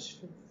angle brush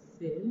for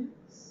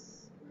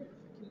this. If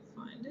I can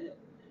find it.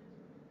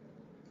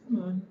 Come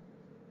on.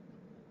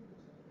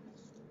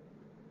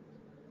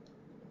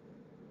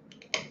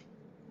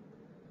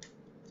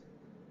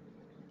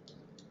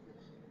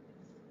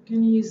 I'm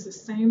going to use the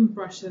same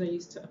brush that I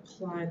used to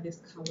apply this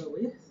colour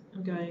with.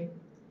 I'm going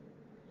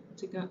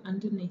to go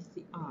underneath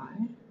the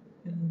eye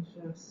and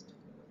just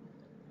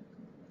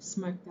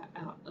smoke that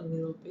out a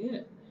little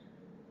bit.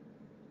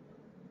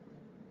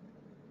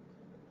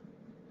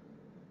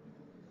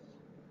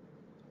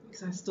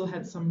 because I still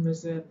had some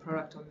reserve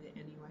product on there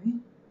anyway.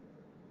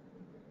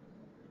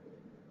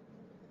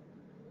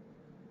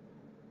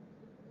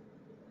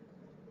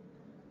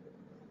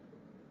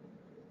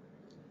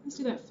 Let's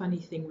do that funny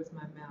thing with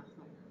my mouth.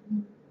 Like,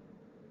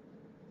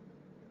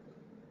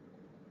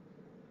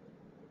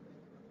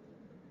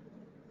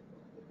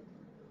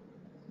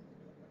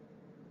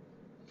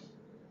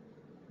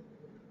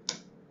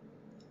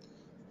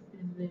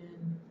 and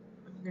then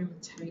I'm going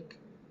to take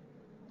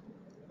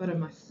one of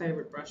my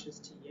favourite brushes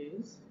to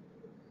use,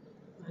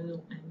 my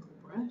little angle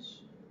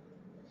brush,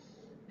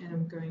 and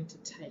I'm going to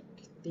take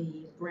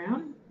the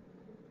brown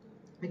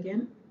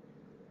again.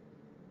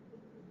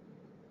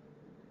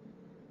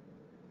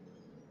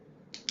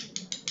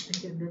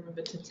 Again,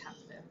 remember to tap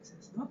the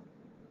excess off,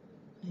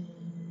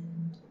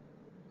 and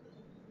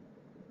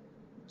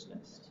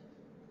just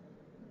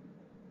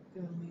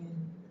go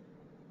in.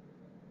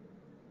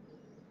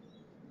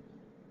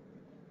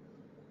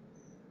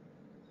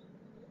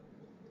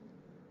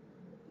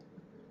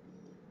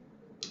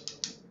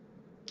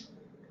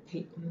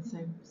 Repeat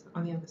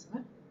on the other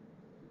side.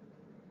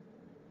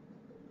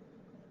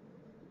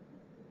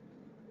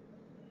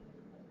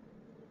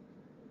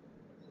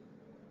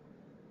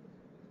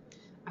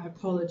 I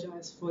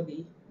apologise for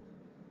the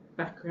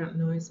background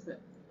noise,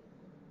 but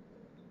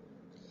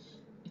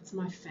it's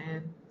my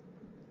fan.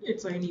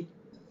 It's only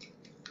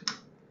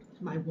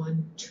my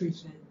one true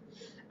fan.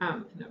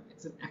 No,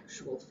 it's an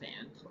actual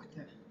fan, like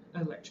an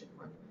electric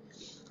one.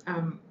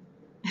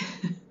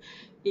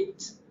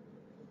 It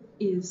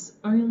is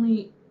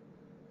only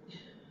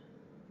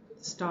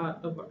the start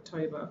of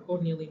October,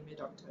 or nearly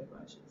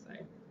mid-October, I should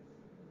say,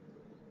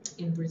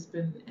 in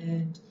Brisbane,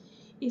 and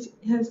it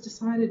has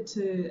decided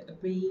to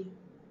be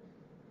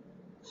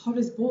hot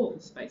as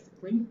balls,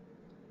 basically,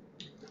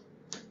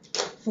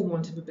 for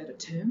want of a better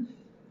term,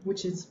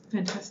 which is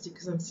fantastic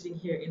because I'm sitting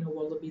here in a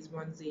Wallabies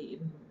onesie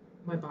in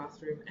my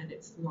bathroom and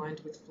it's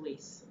lined with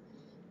fleece.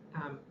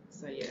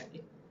 So yeah,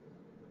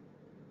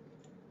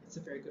 it's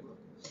a very good look.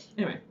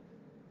 Anyway,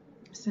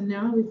 so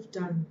now we've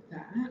done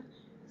that,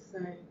 so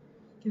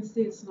you can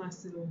see it's a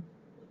nice little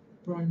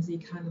bronzy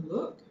kind of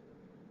look.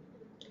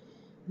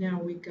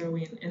 Now we go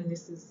in, and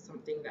this is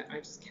something that I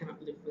just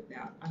cannot live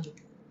without.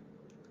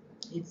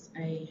 It's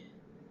a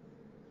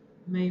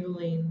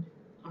Maybelline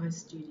Eye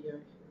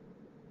Studio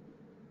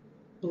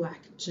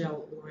black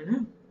gel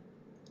liner.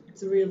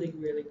 It's really,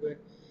 really good.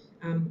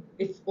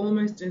 It's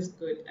almost as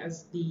good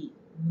as the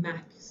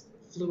MAC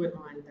fluid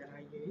line that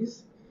I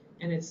use,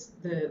 and it's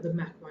the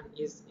MAC one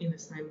is in a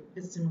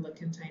similar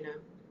container,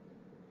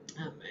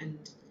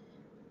 and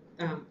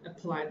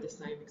applied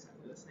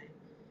exactly the same.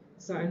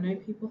 So I know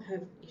people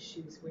have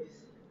issues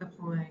with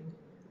applying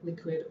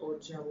liquid or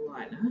gel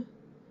liner.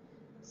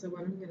 So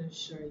what I'm going to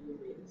show you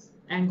is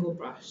angle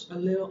brush. A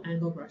little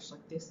angle brush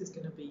like this is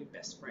going to be your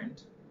best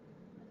friend.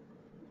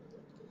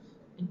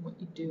 And what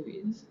you do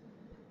is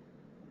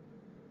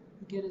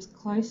you get as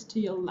close to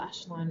your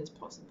lash line as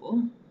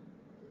possible.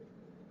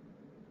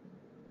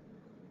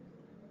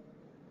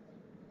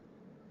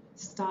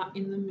 Start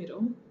in the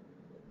middle,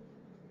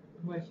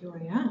 work your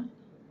way out.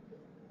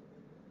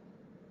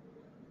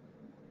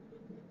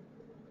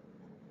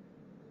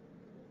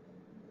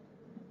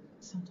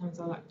 Sometimes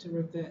I like to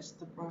reverse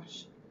the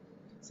brush.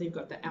 So you've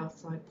got the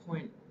outside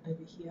point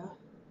over here.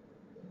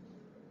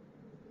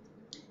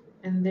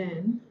 And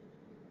then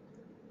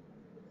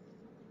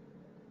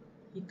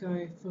you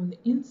go from the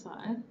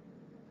inside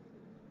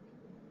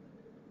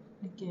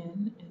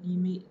again and you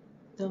meet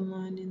the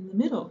line in the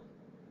middle.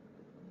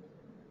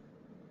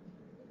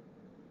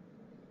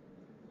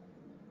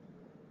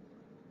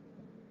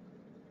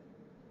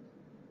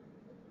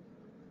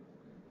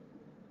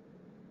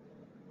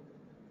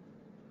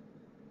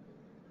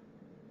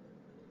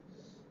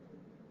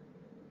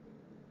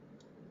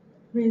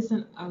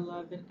 Reason I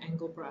love an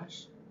angle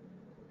brush,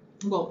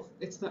 well,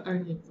 it's the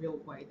only real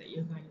way that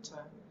you're going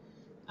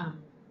to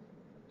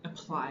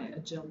apply a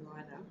gel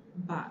liner,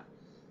 but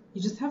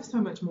you just have so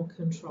much more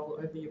control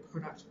over your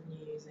product when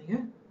you're using it.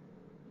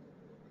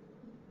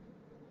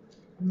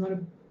 I'm not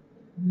a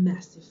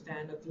massive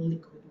fan of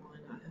liquid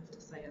liner, I have to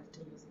say,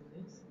 after using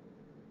this.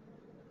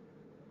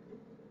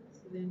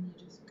 So then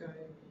you just go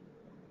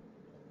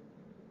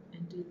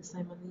and do the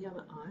same on the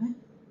other eye.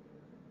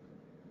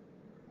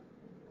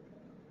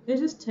 It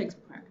just takes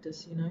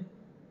practice, you know.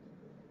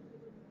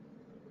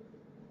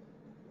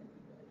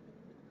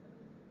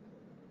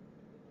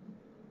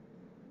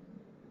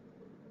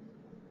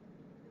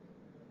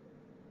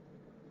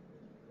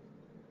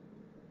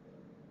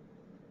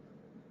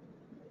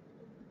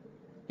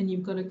 And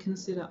you've got to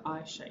consider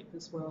eye shape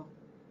as well.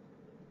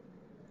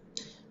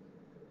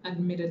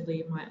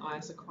 Admittedly, my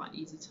eyes are quite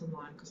easy to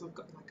line because I've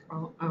got like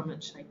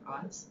almond shaped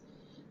eyes.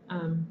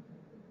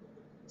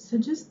 So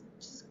just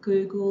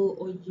Google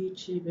or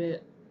YouTube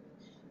it.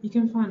 You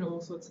can find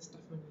all sorts of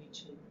stuff on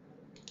YouTube.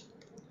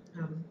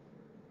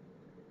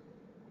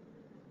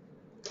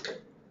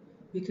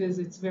 Because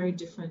it's very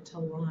different to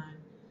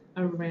line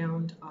a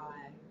round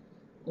eye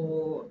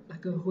or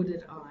like a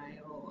hooded eye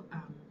or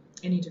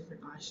any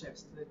different eye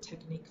shapes, the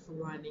technique for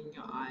lining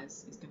your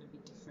eyes is going to be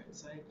different.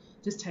 So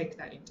just take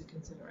that into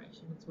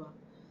consideration as well.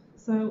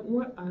 So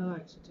what I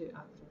like to do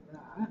after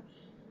that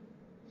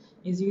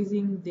is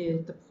using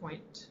the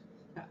point,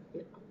 that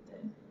bit up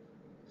there,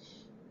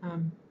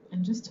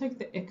 and just take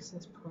the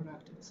excess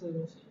product and sort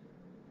of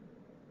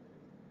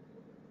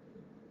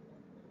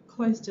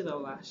close to the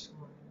lash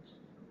line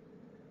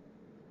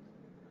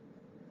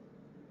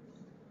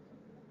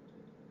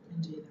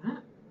and do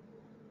that.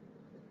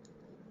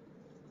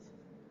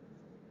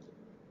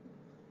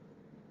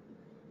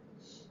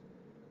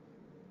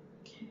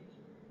 Okay,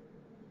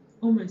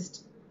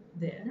 almost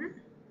there.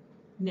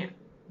 Now,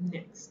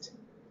 next,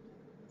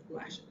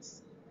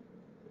 lashes,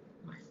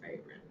 my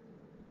favourite.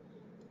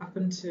 Up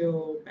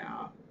until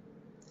about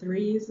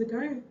 3 years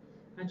ago,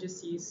 I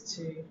just used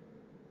to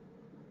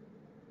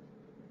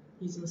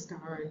use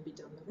mascara and be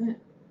done with it.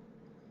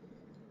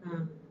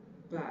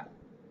 But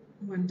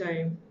one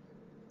day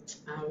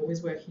I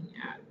was working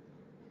at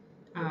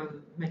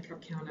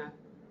makeup counter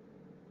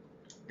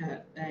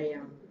at a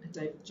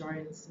David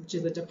Jones, which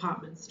is a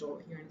department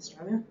store here in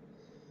Australia.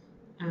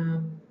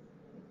 And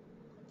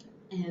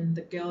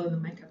the girl in the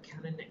makeup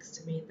counter next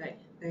to me,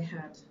 they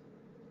had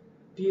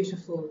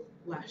beautiful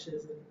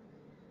lashes, and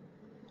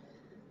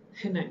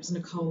her name's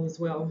Nicole as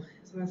well.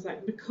 So I was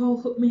like,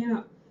 Nicole, hook me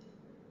up.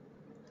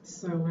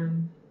 So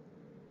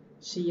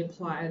she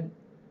applied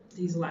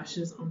these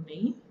lashes on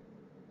me,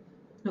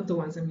 not the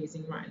ones I'm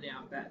using right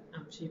now, but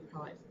she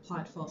applied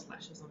false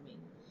lashes on me,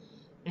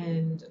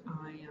 and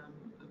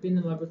I've been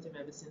in love with them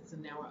ever since,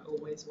 and now I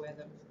always wear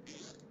them.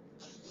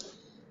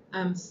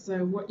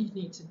 So what you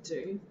need to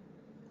do,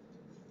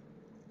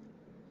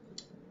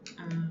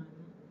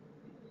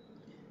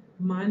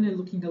 mine are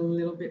looking a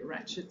little bit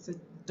ratchet, so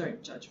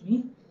don't judge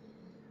me,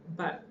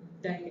 but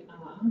they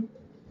are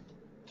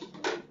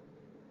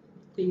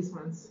these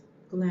ones,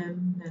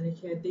 Glam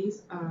Manicure.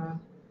 These are,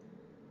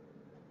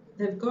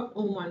 they've got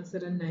all ones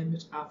that are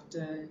named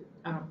after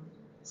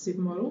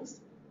supermodels.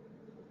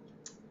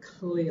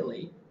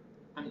 Clearly,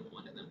 I'm not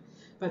one of them.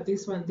 But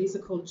these are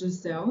called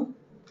Giselle,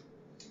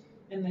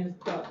 and they've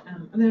got,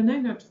 and they're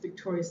named after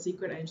Victoria's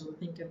Secret Angel, I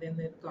think, and then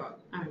they've got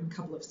a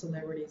couple of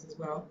celebrities as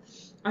well.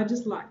 I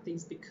just like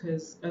these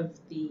because of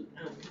the,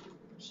 I'll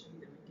show you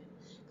them again,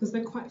 because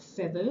they're quite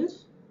feathered.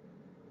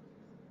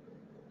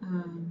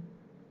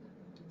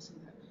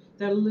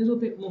 They're a little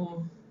bit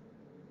more,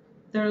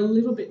 they're a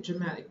little bit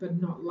dramatic,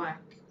 but not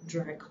like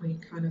drag queen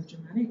kind of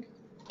dramatic.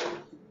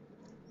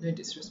 No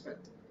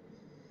disrespect.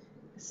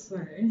 So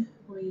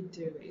what you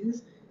do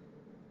is,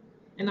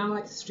 and I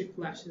like strip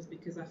lashes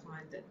because I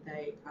find that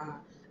they are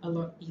a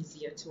lot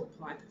easier to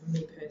apply for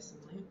me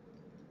personally.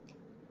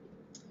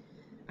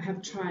 I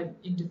have tried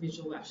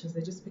individual lashes,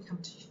 they just become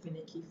too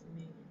finicky for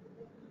me.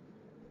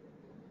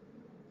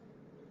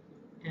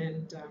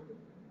 And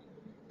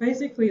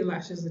basically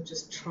lashes are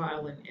just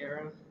trial and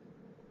error.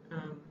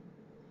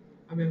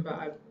 I remember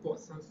I bought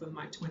some for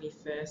my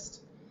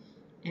 21st,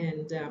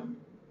 and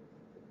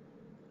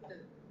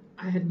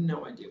I had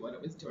no idea what I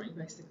was doing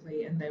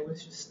basically, and they were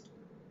just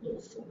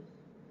awful.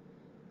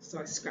 So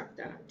I scrapped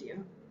that idea.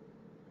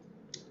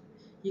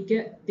 You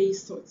get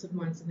these sorts of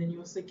ones, and then you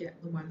also get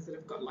the ones that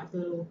have got like the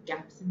little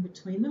gaps in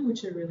between them,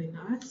 which are really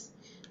nice.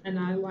 And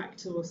I like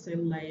to also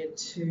layer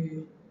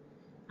two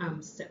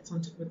sets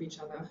on top of each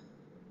other.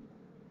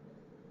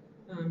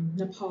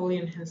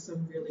 Napoleon has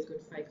some really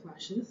good fake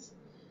lashes.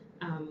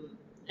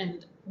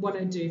 And what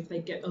I do, if they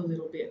get a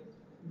little bit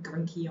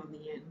gunky on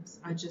the ends,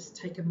 I just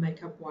take a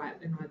makeup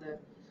wipe and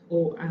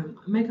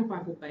makeup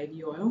wipe or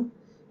baby oil,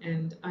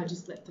 and I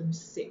just let them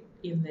sit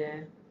in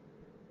there,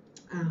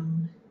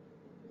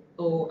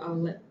 or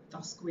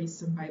I'll squeeze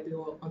some baby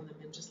oil on them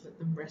and just let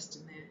them rest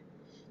in there.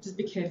 Just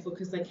be careful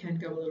because they can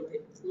go a little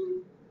bit.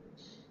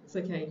 It's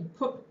okay. You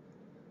put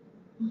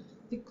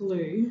the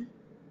glue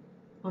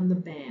on the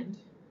band,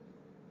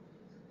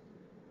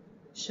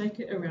 shake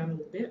it around a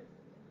little bit,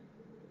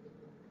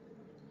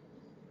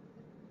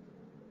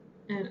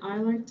 and I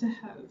like to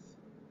have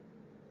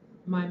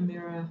my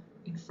mirror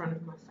in front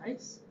of my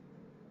face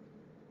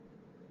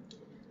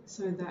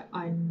so that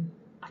I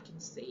can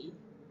see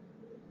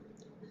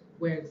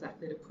where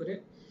exactly to put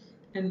it.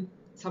 And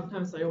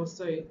sometimes I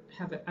also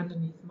have it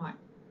underneath my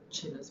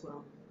chin as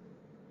well.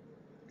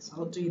 So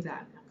I'll do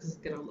that because it's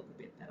going to look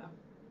a bit better.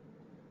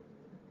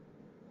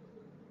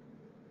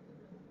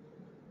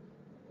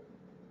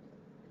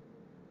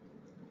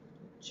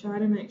 Try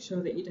to make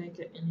sure that you don't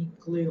get any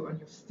glue on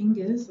your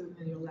fingers, so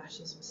that your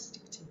lashes will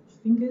stick to your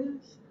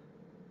fingers.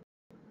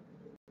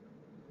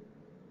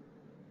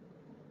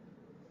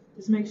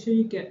 Just make sure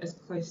you get as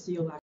close to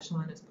your lash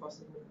line as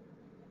possible.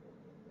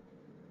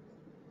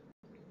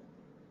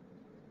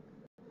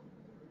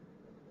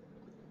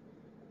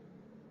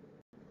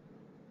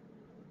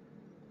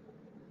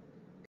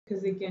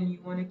 Because again, you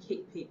want to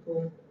keep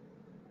people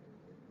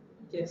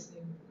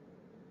guessing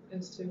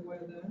as to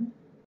whether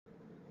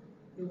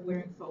you're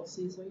wearing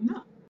falsies or you're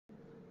not.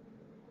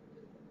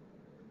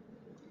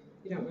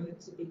 You don't want it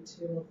to be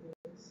too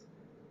obvious.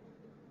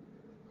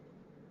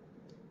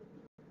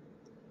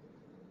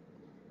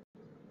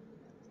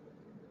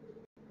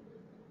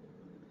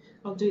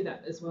 I'll do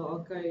that as well. I'll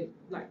go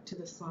like to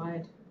the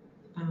side,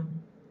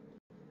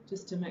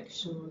 just to make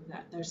sure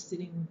that they're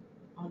sitting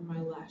on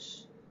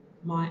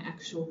my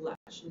actual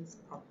lashes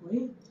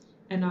properly.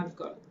 And I've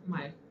got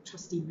my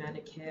trusty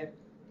Manicare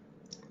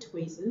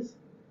tweezers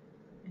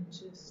and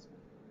just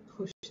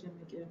push them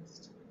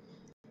against.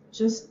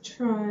 Just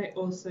try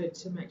also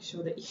to make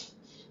sure that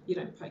you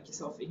don't poke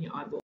yourself in your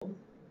eyeball,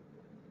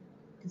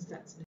 because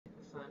that's never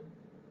fun.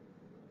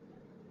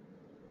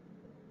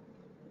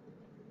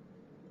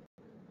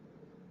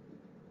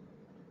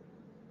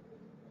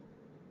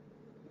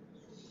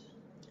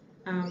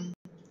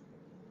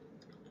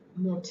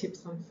 More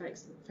tips on fake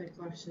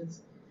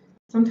lashes.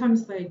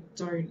 Sometimes they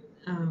don't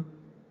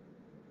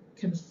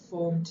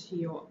conform to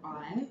your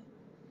eye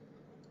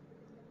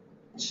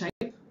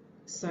shape,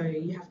 so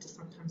you have to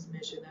sometimes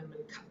measure them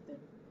and cut them.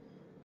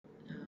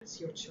 It's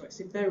your choice.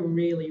 If they're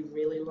really,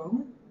 really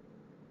long,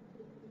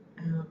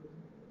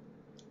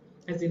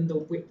 as in the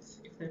width,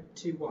 if they're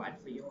too wide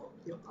for your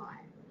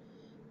eye,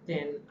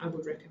 then I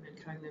would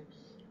recommend cutting them.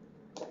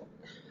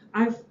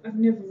 I've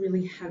never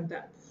really had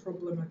that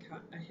problem,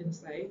 I can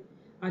say.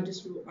 I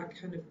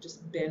kind of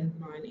just bend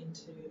mine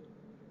into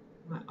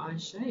my eye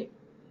shape.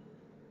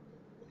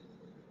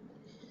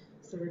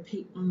 So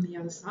repeat on the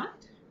other side.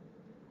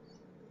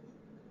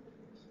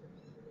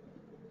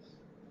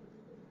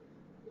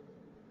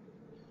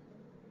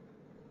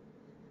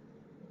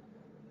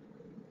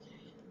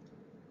 Okay.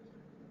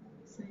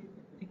 Same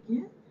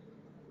again.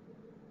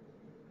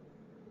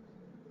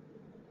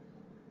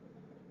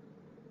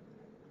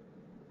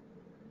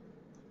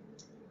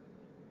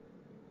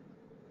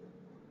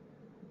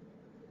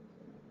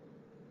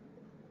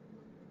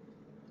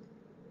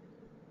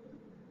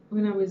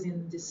 When I was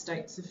in the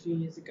States a few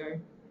years ago,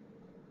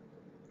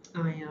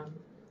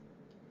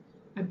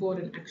 I bought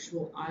an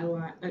actual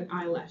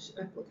eyelash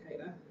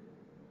applicator,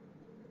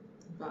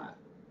 but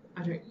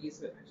I don't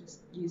use it. I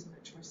just use my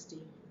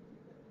trusty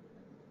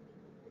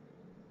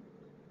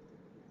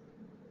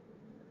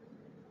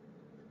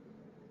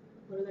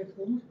what are they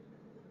called?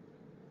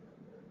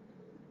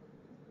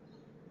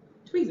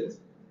 Tweezers.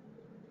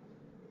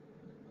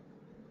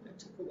 That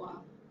took a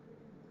while.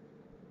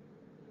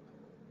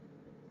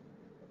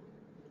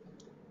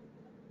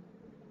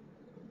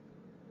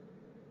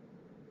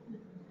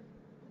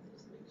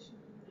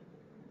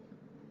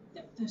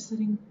 Yep, they're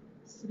sitting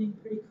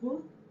pretty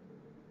cool.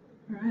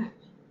 Alright.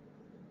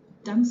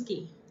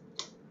 Dunsky.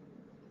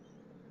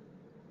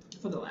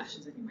 For the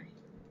lashes anyway.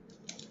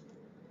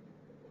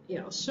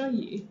 Yeah, I'll show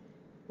you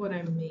what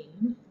I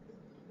mean.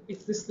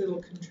 It's this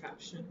little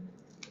contraption.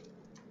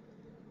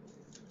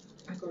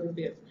 I got a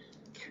bit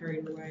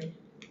carried away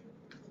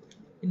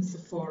in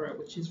Sephora,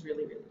 which is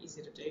really, really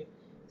easy to do.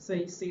 So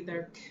you see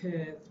they're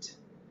curved,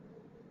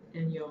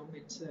 and you're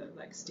meant to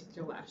like stick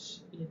your lash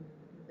in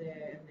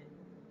there and then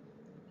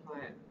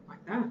apply it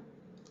like that.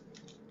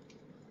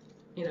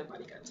 Ain't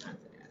nobody got time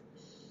for that.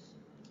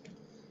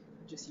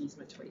 I'll just use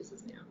my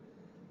tweezers now.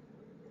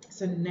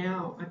 So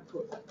now I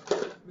put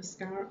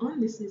mascara on.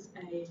 This is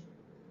a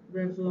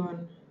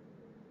Revlon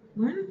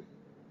one.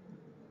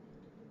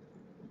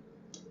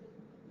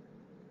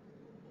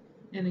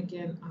 And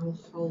again, I'll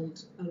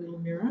hold a little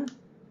mirror.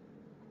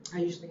 I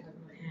usually have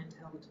my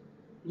handheld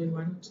blue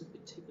one, which is a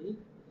bit too big,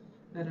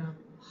 but I'll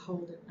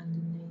hold it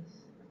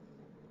underneath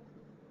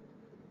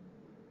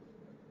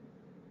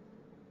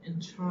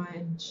and try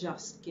and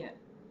just get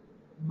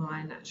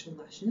my natural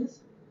lashes.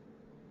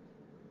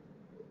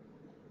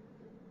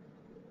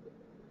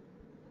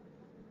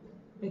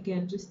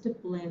 Again, just to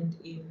blend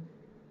in,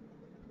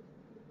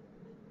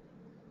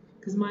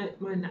 because my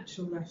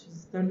natural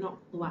lashes, they're not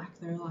black,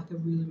 they're like a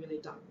really, really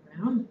dark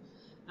brown,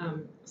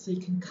 so you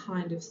can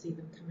kind of see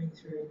them coming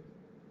through.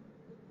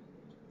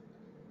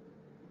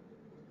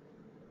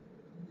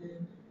 And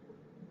then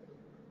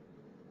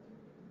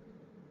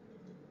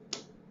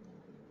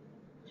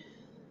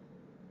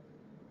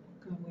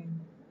going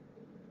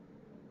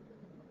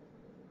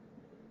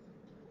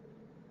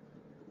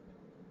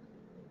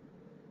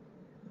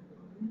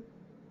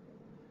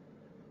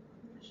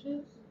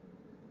lashes.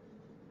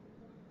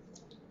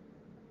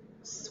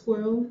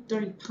 Swirl,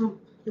 don't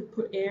pump. You'll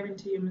put air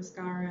into your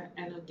mascara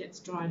and it gets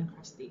dry and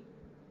crusty.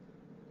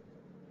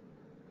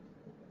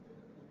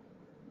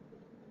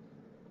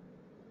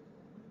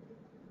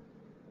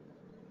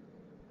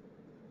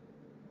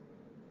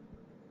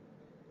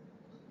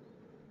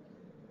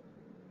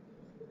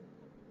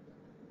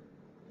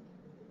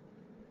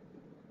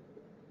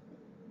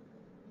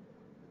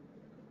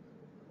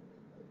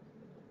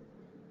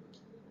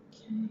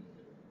 Okay.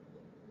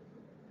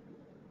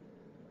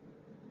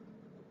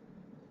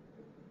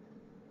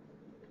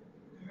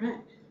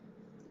 Alright.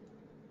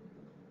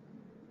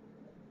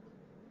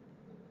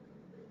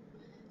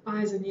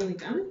 Eyes are nearly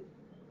done.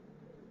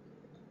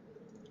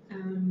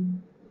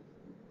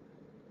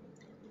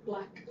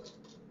 Black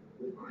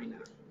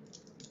liner.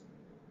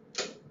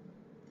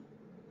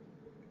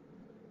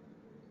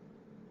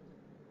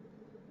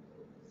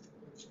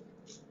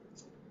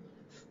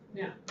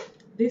 Now,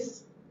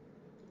 this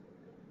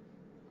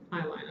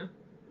eyeliner,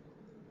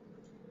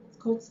 it's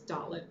called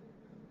Starlet.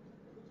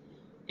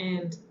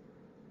 and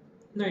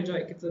no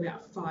joke, it's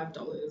about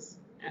 $5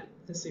 at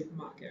the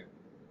supermarket.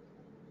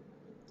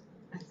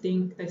 I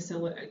think they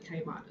sell it at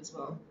Kmart as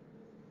well.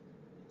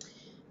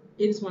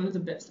 It is one of the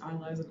best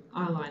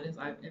eyeliners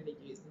I've ever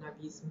used, and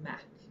I've used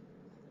MAC.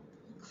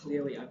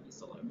 Clearly, I've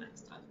used a lot of MAC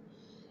stuff.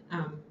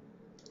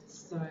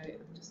 So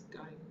I'm just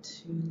going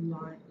to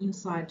line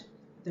inside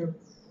the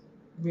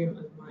rim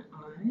of my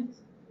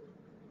eyes.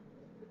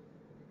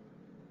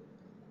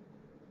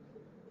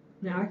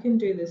 Now I can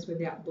do this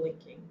without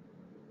blinking.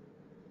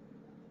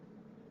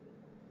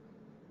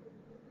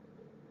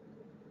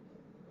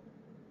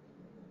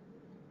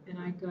 And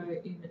I go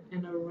in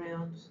and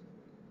around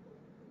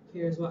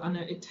here as well. I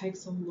know it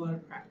takes a lot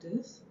of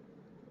practice.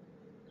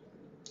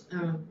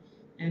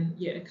 And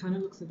yeah, it kind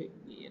of looks a bit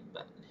weird,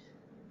 but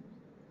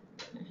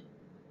yeah,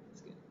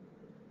 it's good.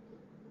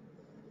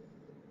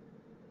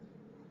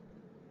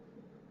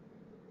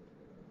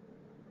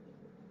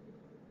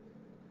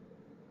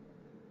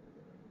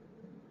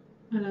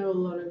 I know a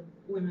lot of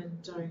women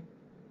don't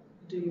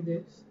do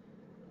this.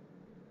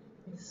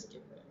 They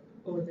skip it,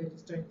 or they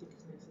just don't think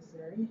it's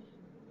necessary.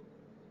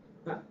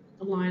 But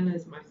a liner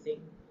is my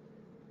thing.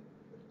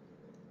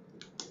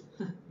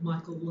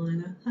 Michael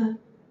Liner.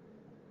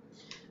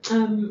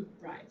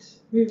 Right,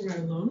 moving right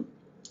along.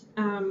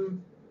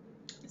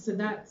 So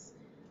that's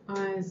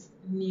eyes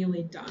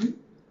nearly done.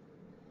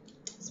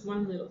 There's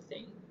one little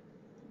thing.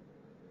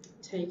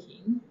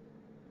 Taking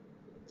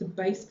the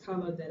base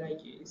colour that I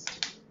used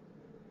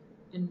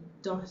and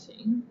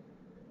dotting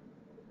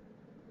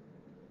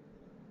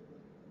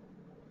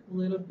a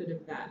little bit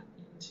of that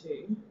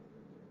into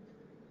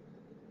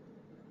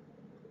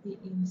the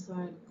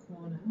inside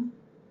corner,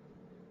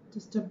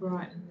 just to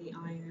brighten the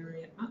eye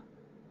area up.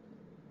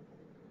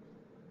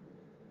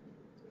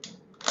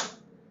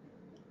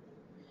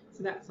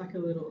 So that's like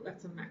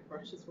that's a MAC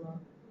brush as well.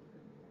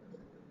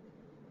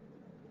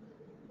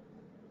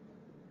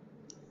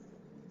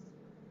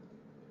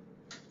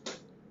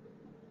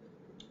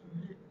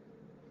 Alright.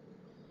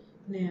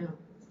 Now,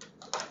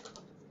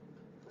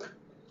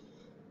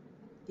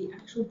 the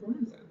actual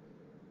bronzer.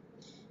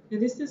 Now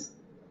this is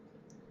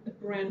a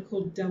brand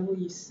called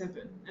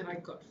W7, and I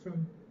got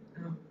from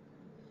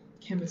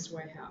Chemist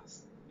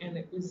Warehouse, and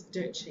it was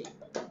dirt cheap.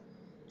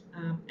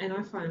 And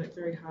I find it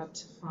very hard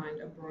to find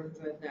a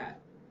bronzer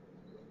that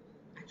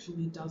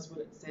actually does what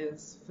it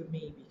says for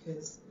me,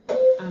 because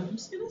I'm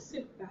just going to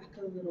sit back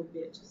a little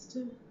bit just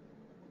to...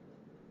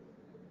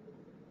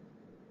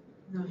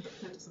 No,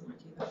 that doesn't work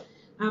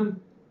either.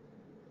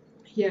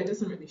 Yeah, it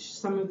doesn't really...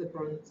 Some of the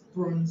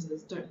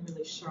bronzers don't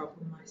really show up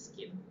on my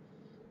skin.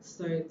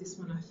 So this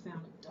one I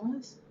found it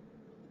does.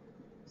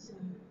 So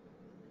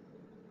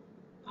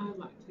I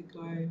like to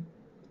go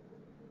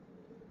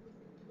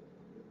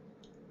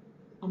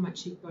on my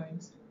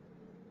cheekbones.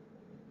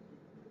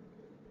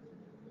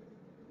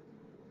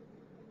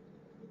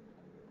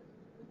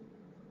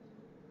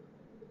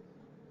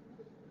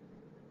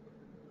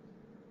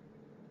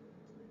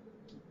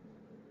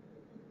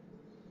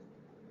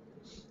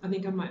 I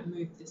think I might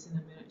move this in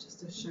a minute just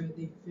to show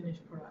the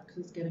finished product,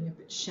 because it's getting a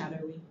bit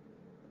shadowy.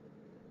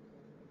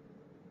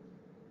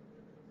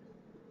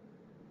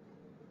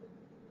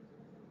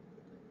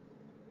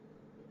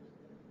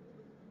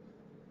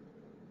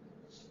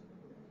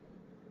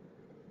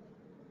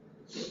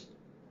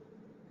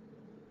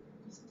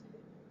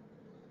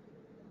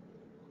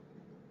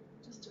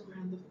 Just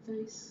around the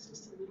face,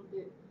 just a little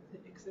bit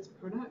of the excess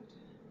product.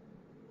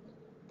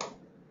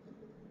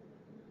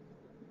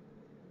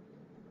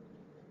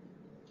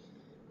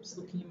 Just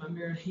looking in my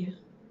mirror here.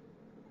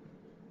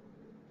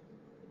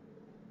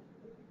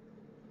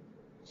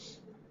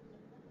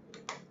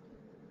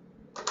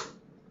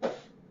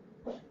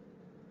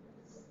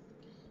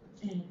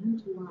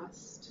 And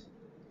last,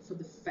 for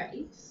the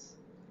face,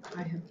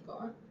 I have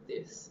got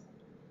this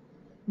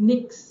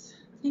NYX.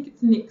 I think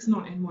it's NYX,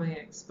 not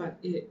NYX,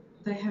 but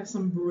they have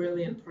some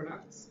brilliant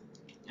products.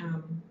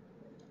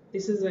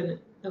 This is an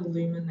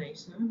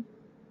illuminator,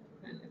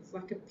 and it's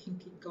like a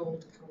pinky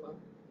gold color.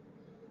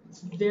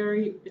 It's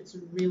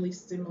really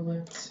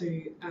similar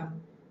to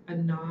a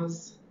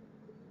NARS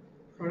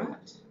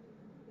product.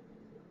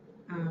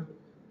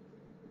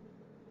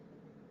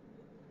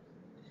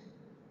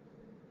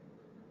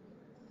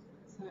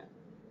 So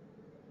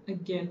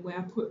again, where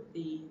I put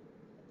the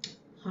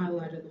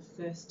highlighter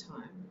the first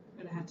time,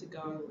 but I had to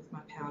go with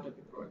my powder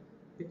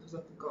because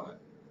I forgot.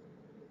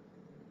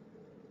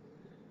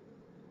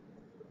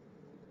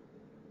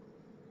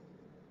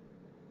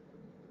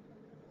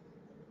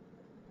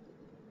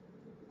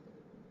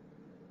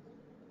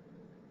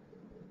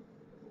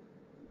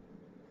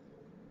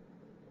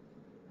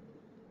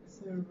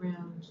 So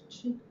around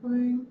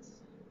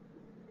cheekbones,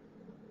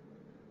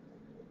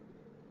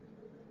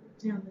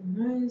 down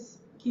the nose,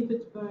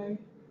 cupid's bow,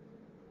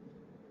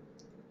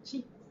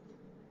 cheeks,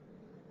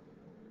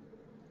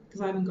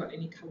 because I haven't got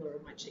any colour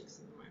on my cheeks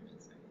at the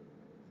moment. So.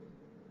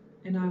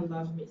 And I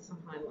love me some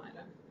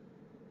highlighter.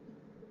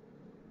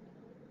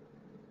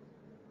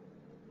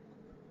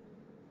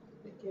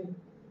 Again,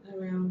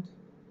 around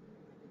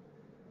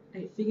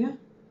 8 figure.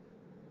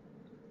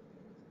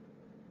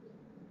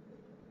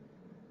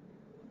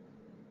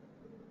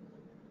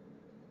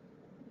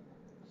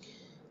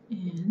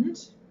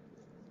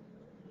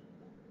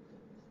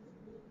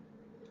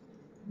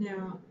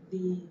 Now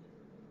the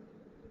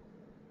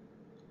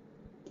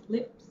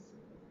lips,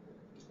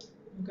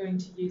 I'm going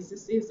to use,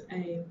 this is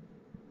a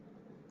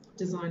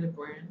designer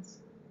brands.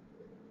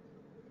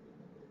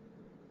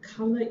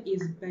 Colour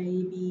is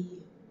Baby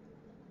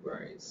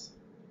Rose.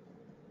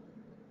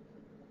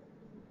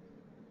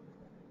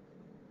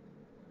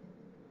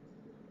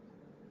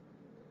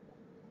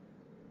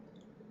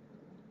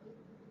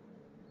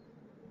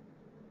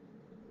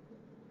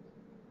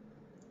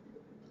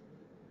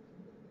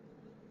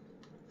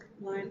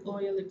 Line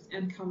all your lips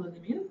and colour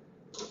them in.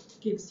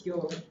 Gives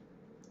your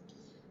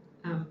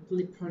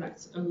lip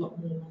products a lot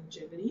more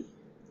longevity.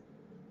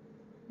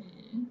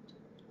 And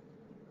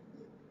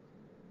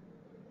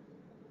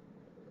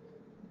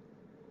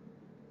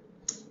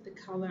the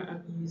colour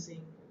I'm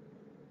using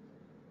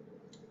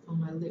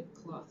on my lip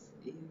gloss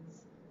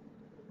is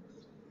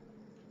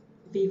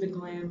Viva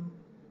Glam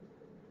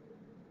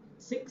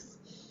 6,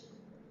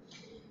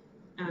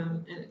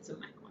 and it's a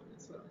MAC one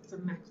as well. It's a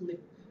MAC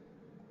lip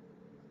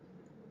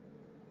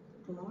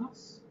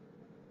gloss.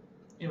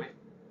 Anyway,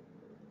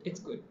 it's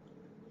good.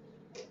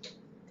 Like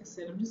I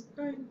said, I'm just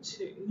going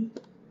to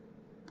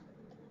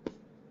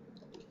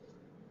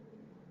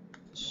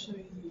show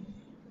you.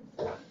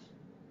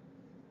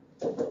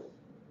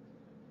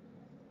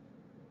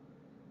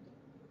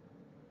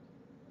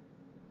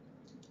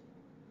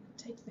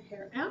 Take the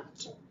hair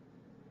out.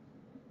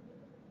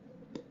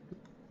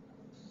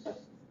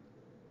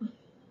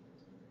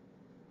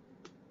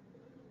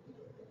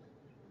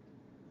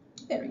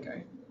 There we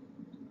go.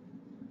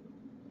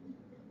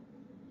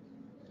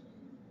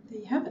 There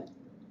you have it.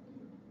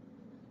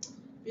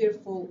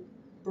 Beautiful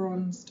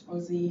bronzed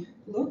Aussie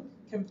look,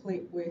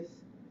 complete with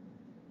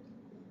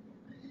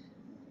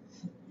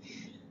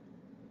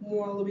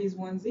Wallabies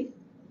onesie.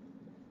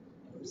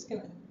 I'm just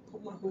going to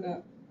put my hood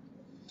up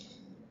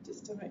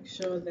just to make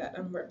sure that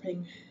I'm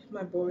wrapping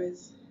my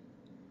boys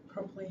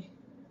properly.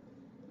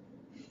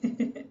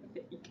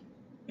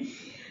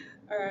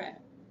 Alright.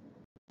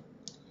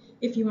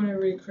 If you want to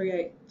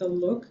recreate the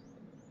look,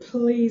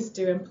 please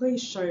do, and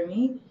please show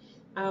me.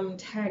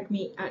 Tag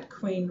me at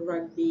Queen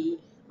Rugby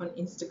on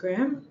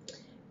Instagram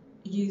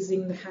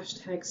using the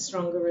hashtag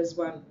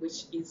 #StrongerAsOne,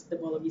 which is the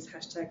Wallabies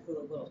hashtag for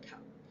the World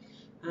Cup.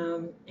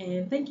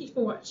 And thank you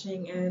for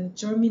watching, and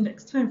join me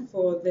next time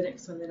for the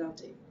next one that I'll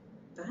do.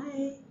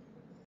 Bye!